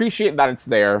 I appreciate that it's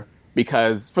there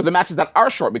because for the matches that are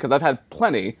short, because I've had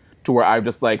plenty to where I've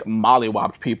just like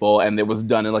mollywopped people and it was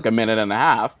done in like a minute and a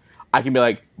half. I can be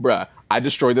like, bruh, I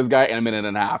destroyed this guy in a minute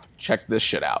and a half. Check this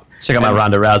shit out. Check out my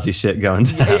Ronda Rousey shit going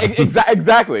down.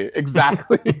 Exactly.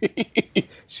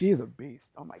 She is a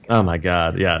beast. Oh my god. Oh my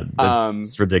god. Yeah,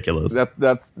 it's ridiculous.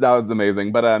 That was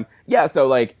amazing. But yeah. So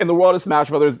like in the world of Smash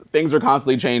Brothers, things are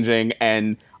constantly changing,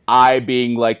 and I,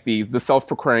 being like the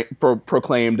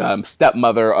self-proclaimed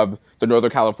stepmother of the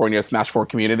Northern California Smash 4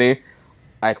 community,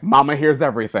 like Mama hears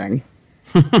everything.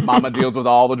 Mama deals with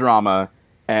all the drama,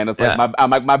 and it's like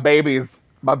my babies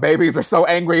are so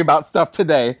angry about stuff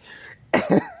today.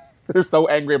 They're so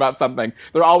angry about something.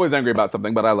 They're always angry about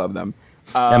something, but I love them.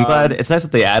 I'm glad. It's nice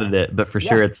that they added it, but for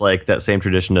sure it's like that same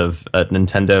tradition of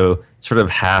Nintendo sort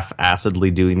of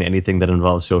half-assedly doing anything that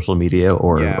involves social media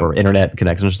or internet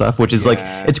connection stuff, which is like,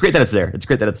 it's great that it's there. It's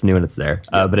great that it's new and it's there.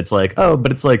 But it's like, kind of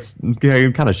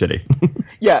shitty.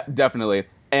 Yeah, definitely.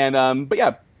 And, but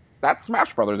yeah, that's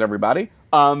Smash Brothers, everybody.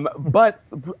 But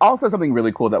also something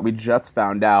really cool that I just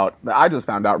found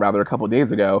out rather a couple of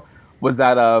days ago, was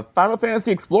that Final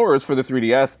Fantasy Explorers for the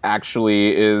 3DS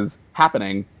actually is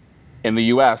happening in the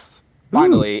US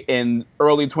finally in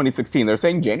early 2016. They're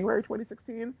saying January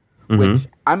 2016, which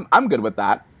I'm good with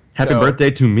that. Happy birthday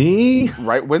to me!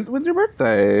 Right? When's your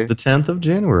birthday? The 10th of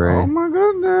January. Oh my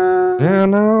goodness! Yeah,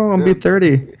 no, I'll be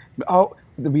 30. Oh,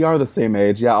 we are the same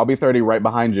age. Yeah, I'll be 30 right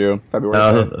behind you.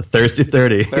 February 5th. Thirsty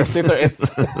 30. Thirsty 30. It's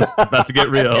about to get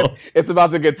real. It's about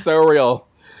to get so real.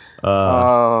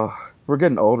 We're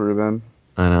getting older, Rueben.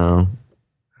 I know.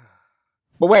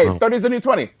 But wait, 30's a new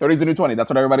 20. 30's a new 20. That's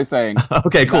what everybody's saying.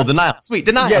 Okay, cool. Denial. Sweet.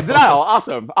 Denial. Yeah, denial.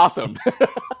 Awesome.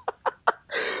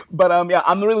 But yeah,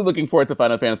 I'm really looking forward to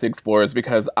Final Fantasy Explorers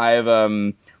because I've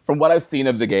from what I've seen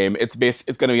of the game, it's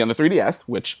going to be on the 3DS,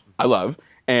 which I love,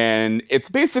 and it's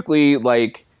basically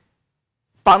like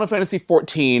Final Fantasy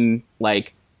 14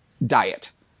 like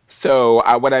diet. So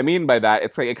what I mean by that,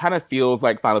 it's like it kind of feels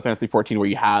like Final Fantasy 14 where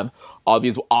you have all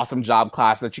these awesome job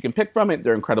classes that you can pick from it.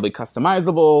 They're incredibly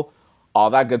customizable, all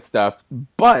that good stuff.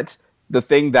 But the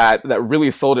thing that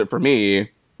really sold it for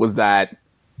me was that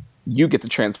you get to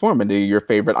transform into your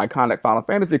favorite iconic Final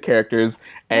Fantasy characters,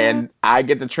 and I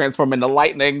get to transform into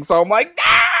lightning. So I'm like,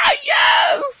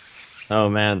 yes! Oh,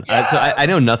 man. Yeah. So I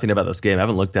know nothing about this game. I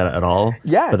haven't looked at it at all.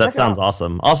 Yeah, but that sounds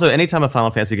awesome. Also, anytime a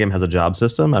Final Fantasy game has a job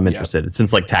system, I'm interested.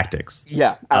 Since like tactics.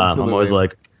 Yeah, absolutely. I'm always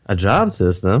like, a job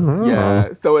system? Oh.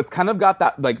 Yeah, so it's kind of got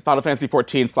that like Final Fantasy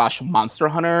 14 / Monster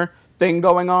Hunter thing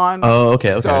going on. Oh,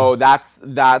 okay. So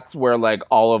that's where like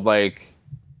all of like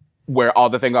where all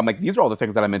the things I'm like, these are all the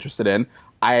things that I'm interested in.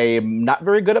 I'm not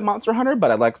very good at Monster Hunter,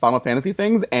 but I like Final Fantasy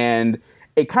things, and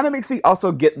it kind of makes me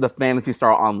also get the Phantasy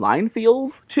Star Online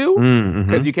feels too,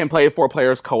 because you can play 4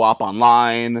 players co-op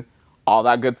online, all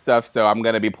that good stuff. So I'm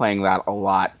gonna be playing that a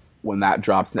lot when that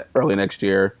drops early next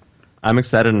year. I'm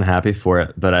excited and happy for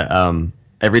it, but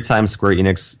every time Square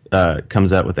Enix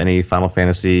comes out with any Final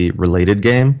Fantasy related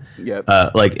game,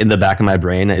 like in the back of my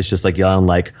brain, it's just like yelling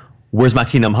like, "Where's my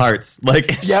Kingdom Hearts?" Like,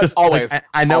 it's just always. Like,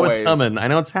 I know it's coming. I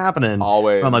know it's happening.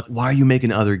 Always. But I'm like, why are you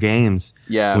making other games?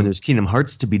 When there's Kingdom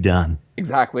Hearts to be done.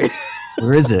 Exactly.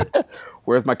 Where is it?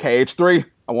 Where's my KH3?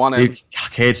 I want it. Dude,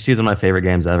 KH2 is one of my favorite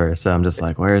games ever. So I'm just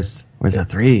like, where's that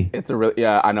 3? It's a real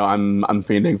I know. I'm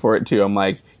fiending for it too. I'm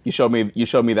like, you showed me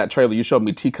that trailer. You showed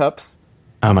me teacups.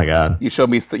 Oh my god. You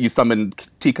summoned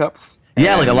teacups.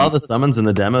 Yeah, like a lot of the summons in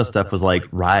the demo stuff was like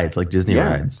rides, like Disney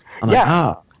rides. I'm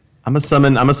like, I'm a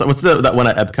summon. What's that one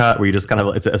at Epcot where you just kind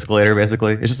of, it's an escalator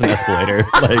basically? It's just an escalator.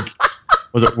 Like,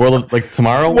 was it World of like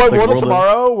Tomorrow? World of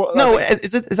Tomorrow? No,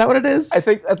 is that what it is? I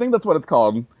think that's what it's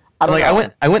called. I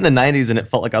went in the 90s and it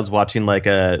felt like I was watching like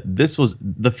this was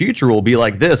the future will be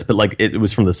like this, but like it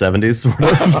was from the 70s sort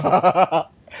of.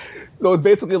 So it's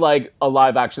basically like a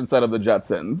live action set of the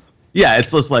Jetsons. Yeah,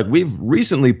 it's just like, we've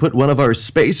recently put one of our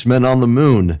spacemen on the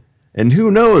moon, and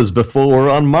who knows, before we're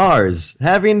on Mars,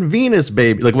 having Venus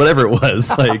baby, like whatever it was,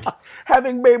 like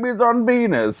having babies on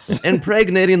Venus,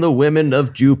 impregnating the women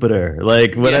of Jupiter,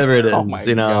 like whatever it is. Oh my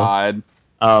god.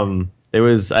 It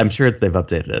was. I'm sure they've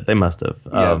updated it. They must have.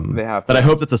 They have. But I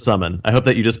hope that's a summon. I hope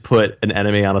that you just put an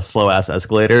enemy on a slow ass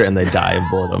escalator and they die of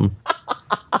boredom.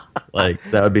 Like,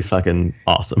 that would be fucking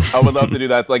awesome. I would love to do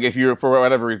that. It's like if you're, for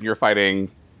whatever reason, you're fighting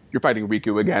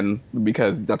Riku again,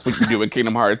 because that's what you do in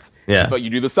Kingdom Hearts. Yeah. But you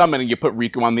do the summon and you put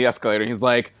Riku on the escalator and he's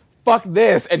like, fuck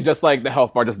this, and just like the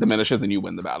health bar just diminishes and you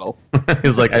win the battle.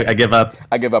 He's like, I give up.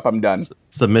 I give up, I'm done.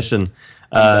 Submission.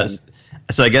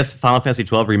 So I guess Final Fantasy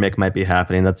XII remake might be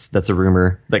happening. That's a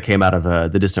rumor that came out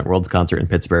of the Distant Worlds concert in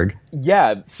Pittsburgh.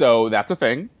 Yeah, so that's a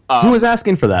thing. Who was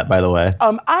asking for that, by the way?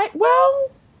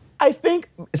 I think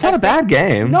it's not a bad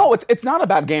game. No, it's not a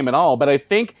bad game at all. But I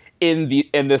think in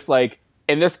this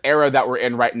era that we're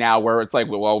in right now, where it's like,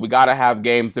 well, we got to have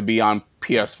games to be on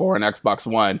PS4 and Xbox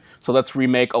One, so let's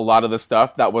remake a lot of the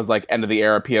stuff that was like end of the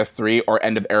era PS3 or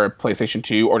end of era PlayStation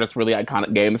 2, or just really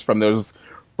iconic games from those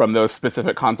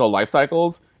specific console life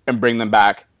cycles, and bring them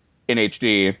back in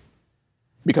HD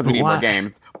because we need more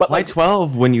games. But why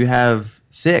 12 when you have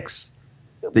 6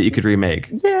 that you could remake?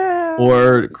 Yeah.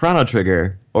 Or Chrono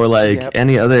Trigger, or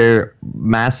any other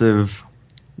massive,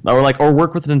 or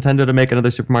work with Nintendo to make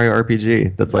another Super Mario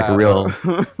RPG that's like a real,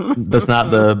 that's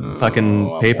not the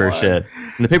fucking paper shit.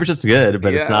 And the paper shit's good,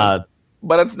 but it's not.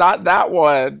 But it's not that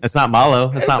one. It's not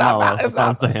Mallow. It's not Mallow. That's all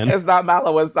I'm saying. It's not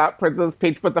Mallow. It's not Princess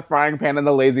Peach put the frying pan in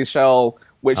the lazy shell,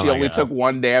 which she only took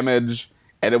 1 damage,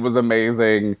 and it was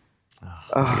amazing.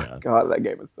 Oh God, that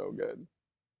game is so good.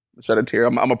 Shed a tear.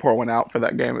 I'm gonna pour one out for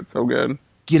that game. It's so good.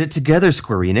 Get it together,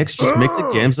 Square Enix. Just make the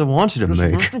games I want you to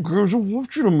make. Make the games I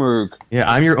want you to make.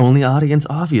 Yeah, I'm your only audience,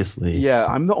 obviously. Yeah,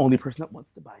 I'm the only person that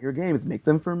wants to buy your games. Make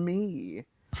them for me.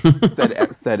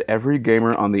 said every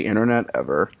gamer on the internet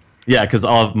ever. Yeah, because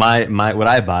all of my what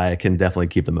I buy, I can definitely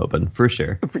keep them open for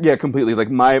sure. Yeah, completely. Like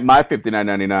my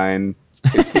 $59.99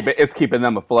 is keeping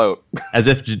them afloat. As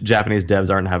if Japanese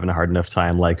devs aren't having a hard enough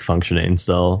time functioning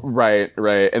still. Right.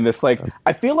 And this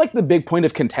I feel like the big point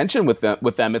of contention with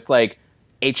them, it's like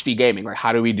HD gaming. Like,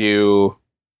 how do we do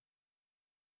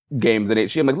games in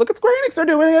HD? I'm like, look at Square Enix, they're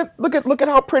doing it. Look at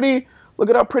how pretty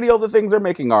all the things they're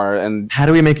making are. And how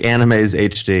do we make animes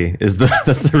HD?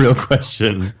 That's the real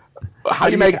question. How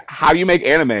do you make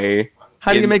anime?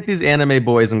 How do you make these anime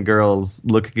boys and girls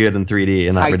look good in 3D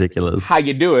and not ridiculous? How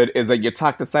you do it is that you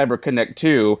talk to CyberConnect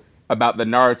 2 about the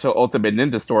Naruto Ultimate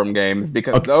Ninja Storm games,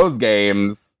 because those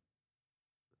games.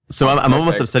 So I'm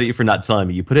almost upset at you for not telling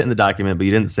me. You put it in the document, but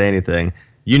you didn't say anything.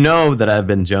 You know that I've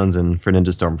been jonesing for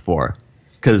Ninja Storm 4.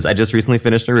 Because I just recently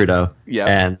finished Naruto. Yeah.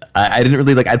 And I didn't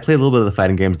really I played a little bit of the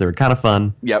fighting games. They were kind of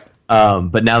fun. Yep.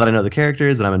 But now that I know the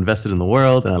characters and I'm invested in the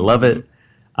world and I love it,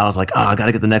 I was like, I got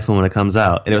to get the next one when it comes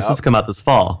out. And it was supposed to come out this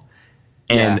fall.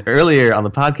 And earlier on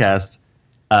the podcast,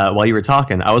 while you were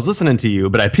talking, I was listening to you,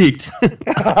 but I peeked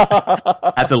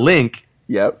at the link.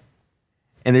 Yep.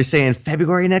 And they're saying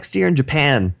February next year in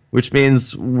Japan, which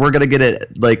means we're going to get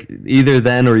it either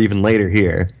then or even later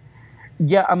here.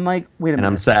 Yeah, I'm like, wait a minute. And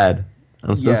I'm sad.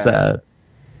 I'm so sad.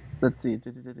 Let's see.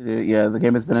 Yeah, the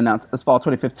game has been announced this fall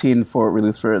 2015 for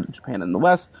release for Japan and the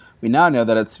West. We now know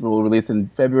that it will release in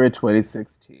February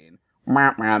 2016.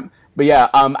 But yeah,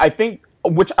 I think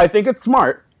it's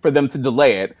smart for them to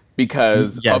delay it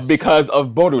because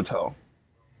of Boruto.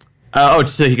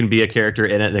 So he can be a character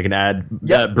in it. They can add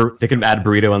they can add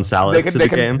burrito and salad to the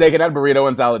game. They can add burrito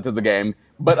and salad to the game.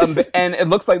 But and it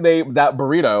looks like that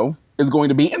burrito is going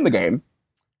to be in the game.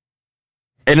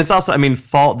 And it's also,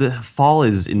 the fall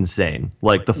is insane.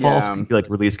 Like the fall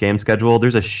release game schedule,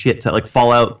 there's a shit ton,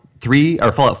 Fallout 3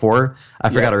 or Fallout 4. I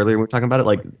forgot earlier we were talking about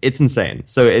it. It's insane.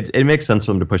 So it makes sense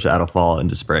for them to push it out of fall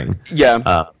into spring.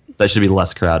 Yeah. That should be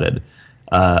less crowded.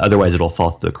 Otherwise, it'll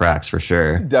fall through the cracks for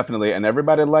sure. Definitely. And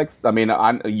everybody likes,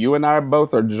 you and I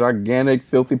both are gigantic,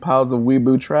 filthy piles of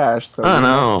weeboo trash. So I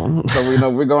know. So we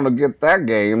know we're going to get that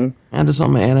game. I just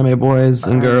want my anime boys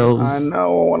and girls. I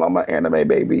know. I want all my anime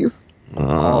babies.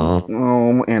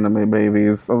 Oh, anime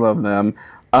babies. I love them.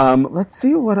 Let's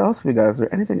see what else we got. Is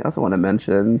there anything else I want to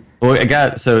mention? Well, I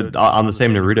got, on the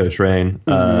same Naruto train,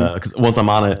 because once I'm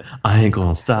on it, I ain't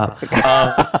gonna stop.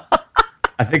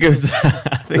 I think it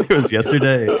was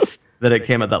yesterday that it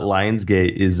came out that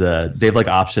Lionsgate is they've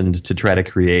optioned to try to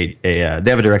create they have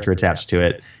a director attached to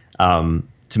it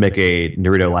to make a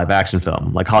Naruto live action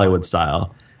film, Hollywood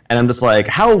style. And I'm just like,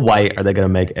 how white are they going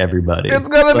to make everybody? It's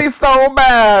going to be so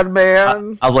bad,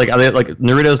 man. I was like, are they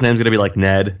Naruto's name's going to be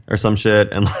Ned or some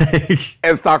shit? And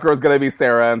and Sakura's going to be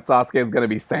Sarah and Sasuke's going to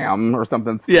be Sam or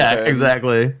something stupid. Yeah,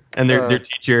 exactly. And their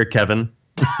teacher, Kevin.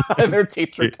 And their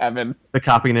teacher, Kevin. The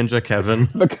copy ninja, Kevin.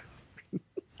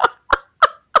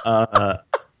 I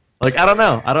don't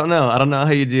know. I don't know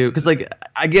how you do. Because,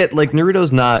 I get,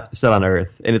 Naruto's not set on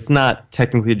Earth. And it's not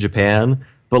technically Japan.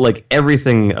 But,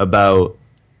 everything about...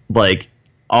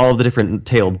 all of the different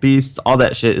tailed beasts, all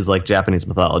that shit is Japanese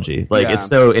mythology. It's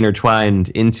so intertwined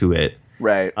into it,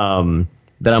 right?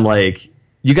 That I'm like,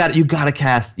 you gotta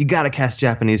cast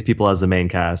Japanese people as the main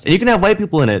cast, and you can have white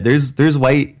people in it. There's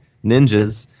white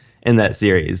ninjas in that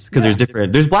series because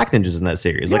there's black ninjas in that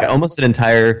series. Almost an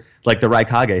entire the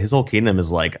Raikage, his whole kingdom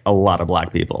is a lot of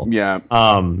black people. Yeah.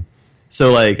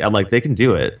 So I'm like, they can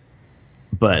do it.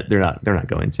 but they're not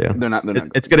going to. They're not.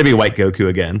 It's going to be White Goku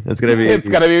again. It's going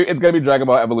to be Dragon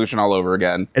Ball Evolution all over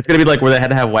again. It's going to be like where they had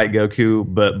to have White Goku,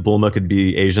 but Bulma could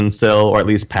be Asian still, or at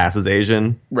least pass as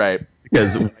Asian. Right.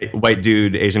 Because white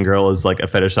dude, Asian girl is like a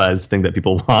fetishized thing that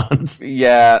people want.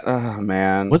 Yeah. Oh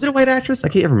man. Was it a white actress? I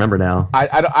can't even remember now.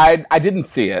 I didn't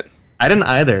see it. I didn't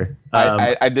either.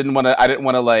 I didn't want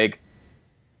to like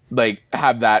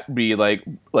have that be like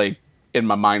in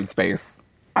my mind space.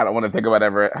 I don't want to think about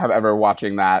ever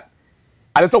watching that.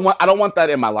 I don't want that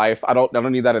in my life. I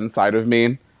don't need that inside of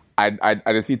me. I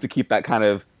just need to keep that kind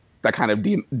of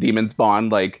demon spawn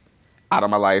like out of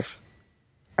my life.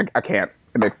 I can't.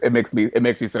 It makes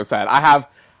me so sad. I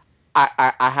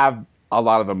have a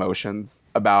lot of emotions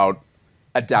about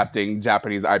adapting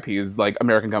Japanese IPs, like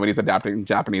American companies adapting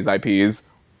Japanese IPs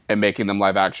and making them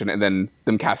live action, and then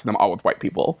them casting them all with white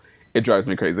people. It drives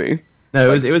me crazy.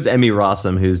 No, it was Emmy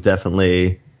Rossum, who's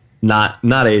definitely not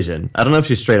Asian. I don't know if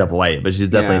she's straight up white, but she's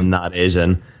definitely not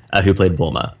Asian. Who played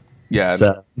Bulma? Yeah.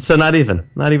 So not even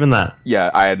that. Yeah,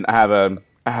 I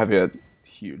have a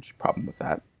huge problem with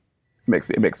that.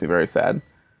 It makes me very sad.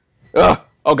 Ugh.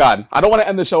 Oh God, I don't want to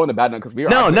end the show on a bad note because there's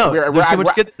too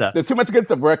much good stuff. There's too much good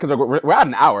stuff because we're at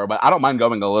an hour, but I don't mind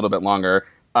going a little bit longer.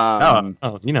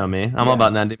 You know me. I'm all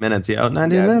about 90 minutes. 90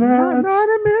 minutes.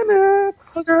 90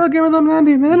 minutes. Oh, girl, give her them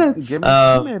 90 minutes. Give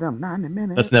them 90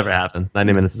 minutes. That's never happened.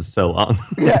 90 minutes is so long.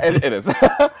 Yeah, it is.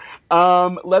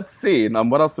 Let's see.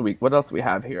 What else do we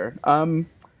have here?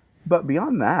 But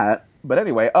beyond that. But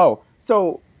anyway.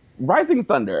 So Rising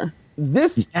Thunder.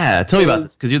 Tell me about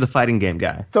this, because you're the fighting game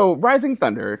guy. So Rising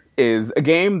Thunder is a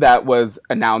game that was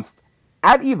announced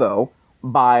at EVO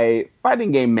by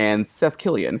fighting game man Seth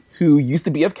Killian, who used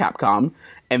to be of Capcom,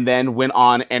 and then went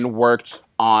on and worked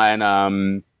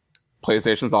on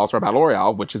PlayStation's All-Star Battle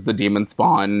Royale, which is the Demon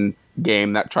Spawn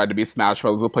game that tried to be Smash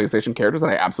Bros. With PlayStation characters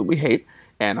that I absolutely hate,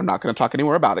 and I'm not going to talk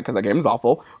anymore about it because that game is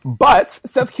awful. But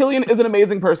Seth Killian is an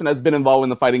amazing person that's been involved in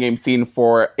the fighting game scene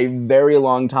for a very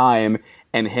long time,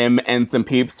 and him and some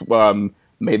peeps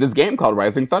made this game called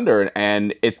Rising Thunder,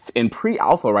 and it's in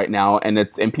pre-alpha right now, and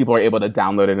people are able to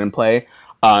download it and play.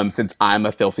 Since I'm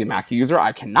a filthy Mac user,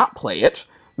 I cannot play it.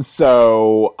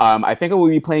 So I think I will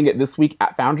be playing it this week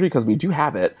at Foundry because we do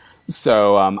have it.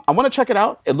 So I want to check it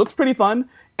out. It looks pretty fun,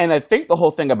 and I think the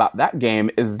whole thing about that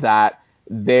game is that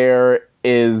there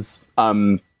is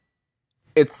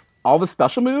it's all the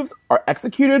special moves are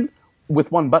executed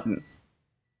with one button.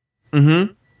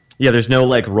 Mm-hmm. Yeah, there's no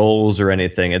like rolls or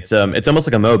anything. It's almost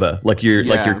like a MOBA, like your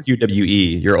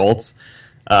QWE, your ults.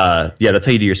 That's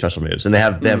how you do your special moves, and they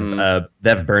have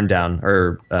burn down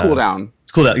or cooldown.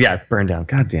 Cooldown, yeah, burn down.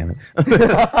 God damn it.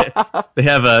 They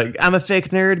have I'm a fake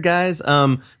nerd, guys. They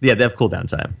have cooldown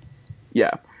time.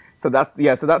 Yeah, so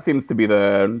that seems to be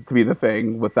the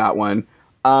thing with that one.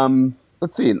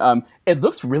 Let's see. It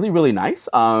looks really, really nice.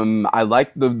 I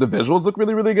like the visuals look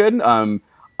really, really good.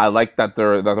 I like that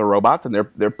they're robots and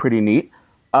they're pretty neat.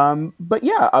 But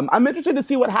yeah, I'm interested to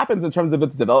see what happens in terms of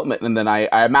its development, and then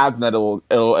I imagine that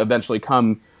it'll eventually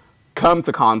come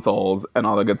to consoles and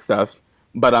all the good stuff.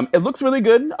 But it looks really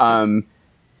good.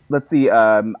 Let's see.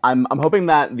 I'm hoping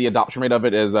that the adoption rate of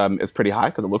it is pretty high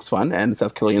because it looks fun, and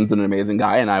Seth Killian's an amazing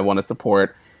guy, and I want to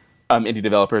support indie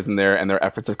developers in their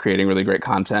efforts of creating really great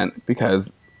content,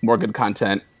 because more good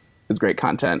content is great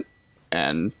content,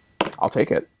 and I'll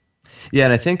take it. Yeah,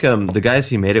 and I think the guys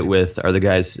he made it with are the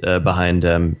guys behind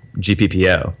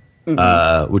GPPO,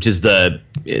 which is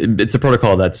it's a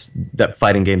protocol that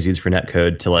fighting games use for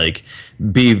netcode to like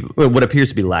be what appears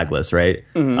to be lagless, right?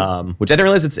 Mm-hmm. Which I didn't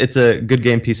realize it's a good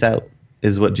game peace out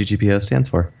is what GPPO stands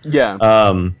for. Yeah.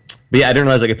 But yeah, I didn't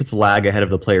realize like it puts lag ahead of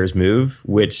the player's move,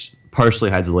 which partially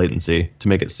hides the latency to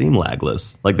make it seem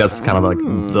lagless. Like that's kind of like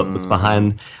what's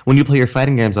behind when you play your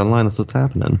fighting games online. That's what's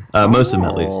happening. Most of them,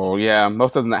 at least. Oh yeah,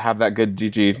 most of them that have that good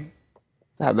GG,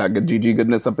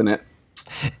 goodness up in it.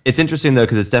 It's interesting though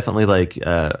because it's definitely like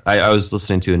I was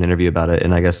listening to an interview about it,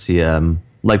 and I guess he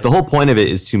like the whole point of it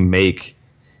is to make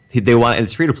they want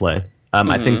it's free to play.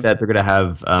 I think that they're going to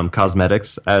have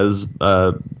cosmetics as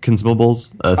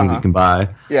consumables, things you can buy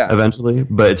eventually,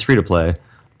 but it's free to play.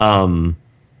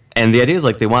 And the idea is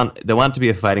like they want it to be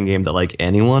a fighting game that like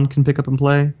anyone can pick up and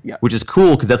play, which is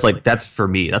cool because that's for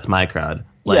me, that's my crowd.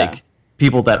 Like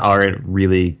people that aren't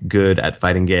really good at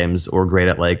fighting games or great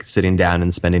at like sitting down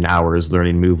and spending hours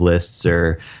learning move lists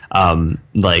or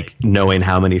like knowing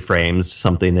how many frames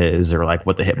something is or like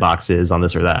what the hitbox is on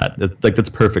this or that. Like that's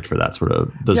perfect for that sort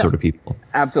of sort of people.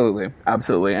 Absolutely,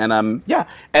 and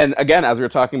and again, as we were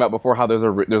talking about before, how there's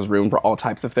room for all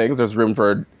types of things. There's room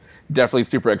for definitely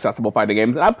super accessible fighting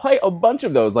games, and I play a bunch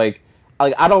of those. Like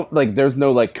like I don't like. There's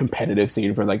no like competitive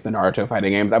scene for like the Naruto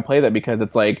fighting games. I play that because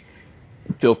it's like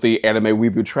filthy anime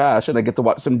weeaboo trash, and I get to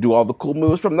watch them do all the cool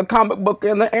moves from the comic book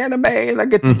and the anime, and I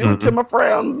get to do it to my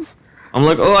friends. I'm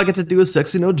like, oh, I get to do a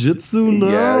sexy no jutsu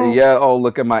now. Yeah. Oh,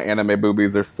 look at my anime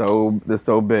boobies. They're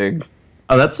so big.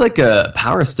 Oh, that's like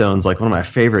Power Stone's like one of my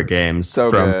favorite games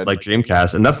from good. Like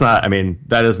Dreamcast, and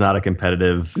that is not a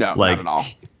competitive. No, like, not at all.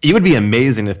 It would be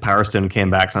amazing if Power Stone came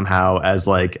back somehow as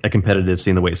like a competitive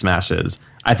scene the way Smash is.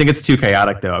 I think it's too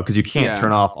chaotic though, because you can't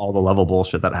turn off all the level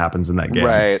bullshit that happens in that game,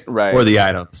 right, or the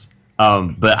items.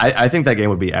 But I think that game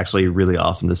would be actually really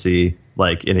awesome to see,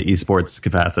 like in an esports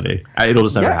capacity. It'll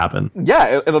just never happen.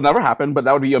 Yeah, it'll never happen, but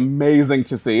that would be amazing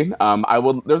to see.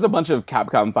 There's a bunch of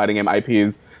Capcom fighting game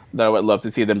IPs that I would love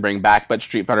to see them bring back, but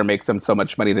Street Fighter makes them so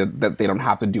much money that they don't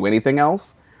have to do anything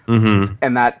else,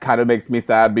 and that kind of makes me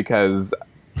sad because.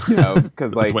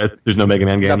 Because like there's no Mega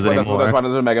Man games anymore. That's why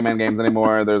there's no Mega Man games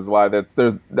anymore. That's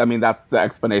the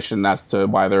explanation as to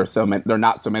why there are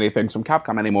not so many things from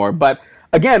Capcom anymore. But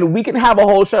again, we can have a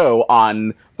whole show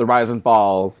on the rise and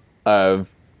fall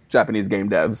of Japanese game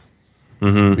devs.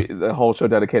 The whole show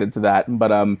dedicated to that.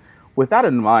 But with that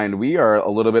in mind, we are a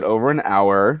little bit over an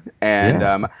hour,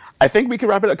 and I think we can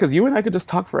wrap it up because you and I could just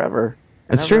talk forever.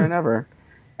 That's true. And ever.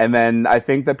 And then I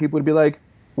think that people would be like,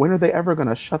 when are they ever going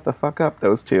to shut the fuck up,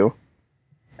 those two?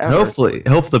 Ever. Hopefully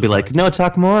they'll be like, no,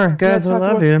 talk more. Guys, I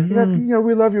love you.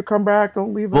 We love you. Come back.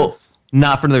 Don't leave us.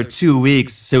 Not for another 2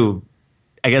 weeks. So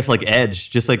I guess like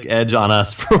Edge on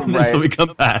us until we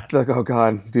come back. Like, oh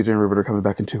God, DJ and Ruben are coming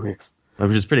back in 2 weeks.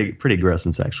 Which is pretty gross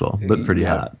and sexual, but pretty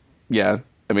hot. Yeah.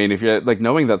 I mean, if you're like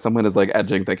knowing that someone is like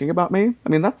edging, thinking about me, I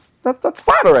mean, that's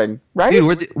flattering, right?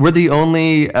 Dude, we're the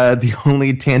only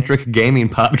tantric gaming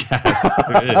podcast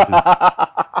there is.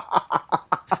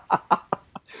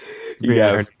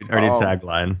 Yes. Our new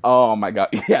tagline. Oh my God!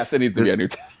 Yes, it needs to be a new.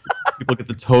 People get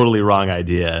the totally wrong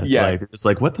idea. Yeah, like, it's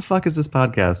like, what the fuck is this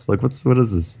podcast? Like, what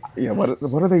is this? Yeah, what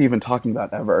are they even talking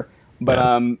about ever?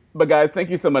 But but guys, thank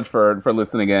you so much for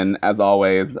listening in as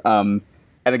always.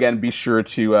 And again, be sure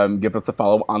to give us a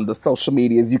follow on the social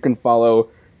medias. You can follow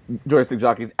Joystick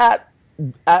Jockeys at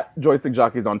Joystick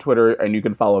Jockeys on Twitter, and you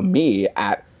can follow me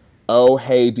at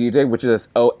OheyDJ, which is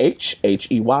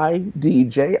OHHEYDJ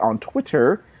on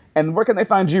Twitter. And where can they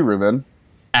find you, Ruben?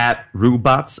 At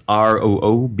Roobots,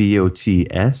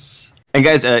 ROOBOTS. And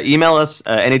guys, email us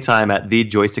anytime at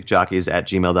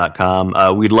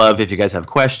thejoystickjockeys@gmail.com. We'd love if you guys have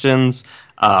questions,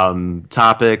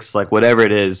 topics, like whatever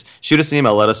it is. Shoot us an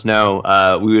email. Let us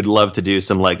know. We would love to do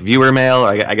some like viewer mail, or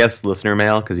I guess listener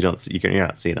mail, because you're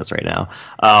not seeing us right now.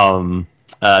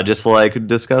 Just like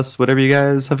discuss whatever you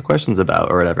guys have questions about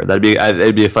or whatever.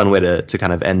 It'd be a fun way to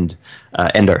kind of end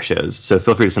our shows. So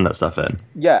feel free to send that stuff in.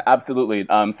 Yeah, absolutely.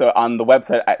 So on the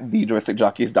website at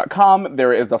thejoystickjockeys.com,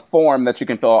 there is a form that you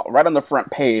can fill out right on the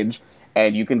front page,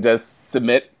 and you can just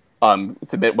submit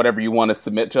whatever you want to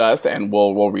submit to us, and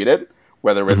we'll read it.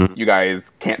 Whether it's you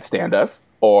guys can't stand us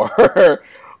or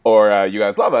you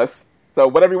guys love us. So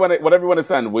whatever you want to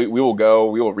send, we will go.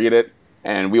 We will read it,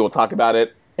 and we will talk about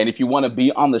it. And if you want to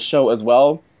be on the show as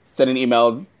well, send an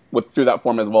email through that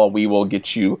form as well. We will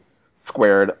get you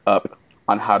squared up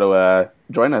on how to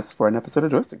join us for an episode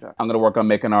of Joystick Jock. I'm going to work on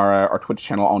making our Twitch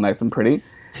channel all nice and pretty.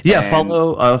 Yeah,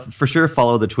 follow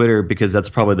the Twitter, because that's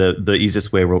probably the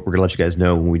easiest way we're going to let you guys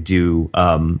know when we do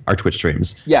our Twitch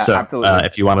streams. Yeah, so, absolutely.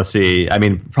 If you want to see, I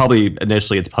mean, probably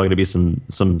initially it's probably going to be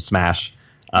some Smash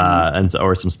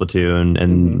or some Splatoon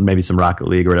and maybe some Rocket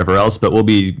League or whatever else, but we'll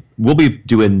be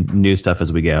doing new stuff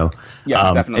as we go.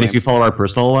 Yeah, definitely. And if you follow our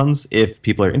personal ones, if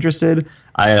people are interested,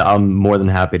 I'm more than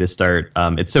happy to start.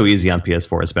 It's so easy on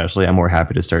PS4, especially. I'm more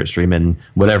happy to start streaming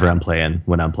whatever I'm playing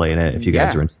when I'm playing it. If you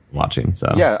guys are interested in watching, so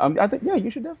yeah, I think you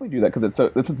should definitely do that,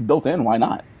 because it's built in. Why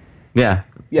not? Yeah.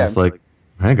 It's like,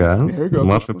 hey guys,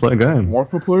 watch me play a game.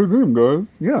 Watch me play a game, guys.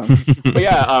 Yeah. But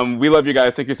yeah, we love you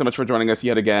guys. Thank you so much for joining us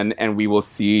yet again, and we will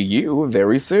see you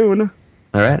very soon.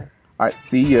 All right.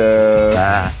 See ya.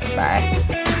 Bye.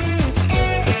 Bye.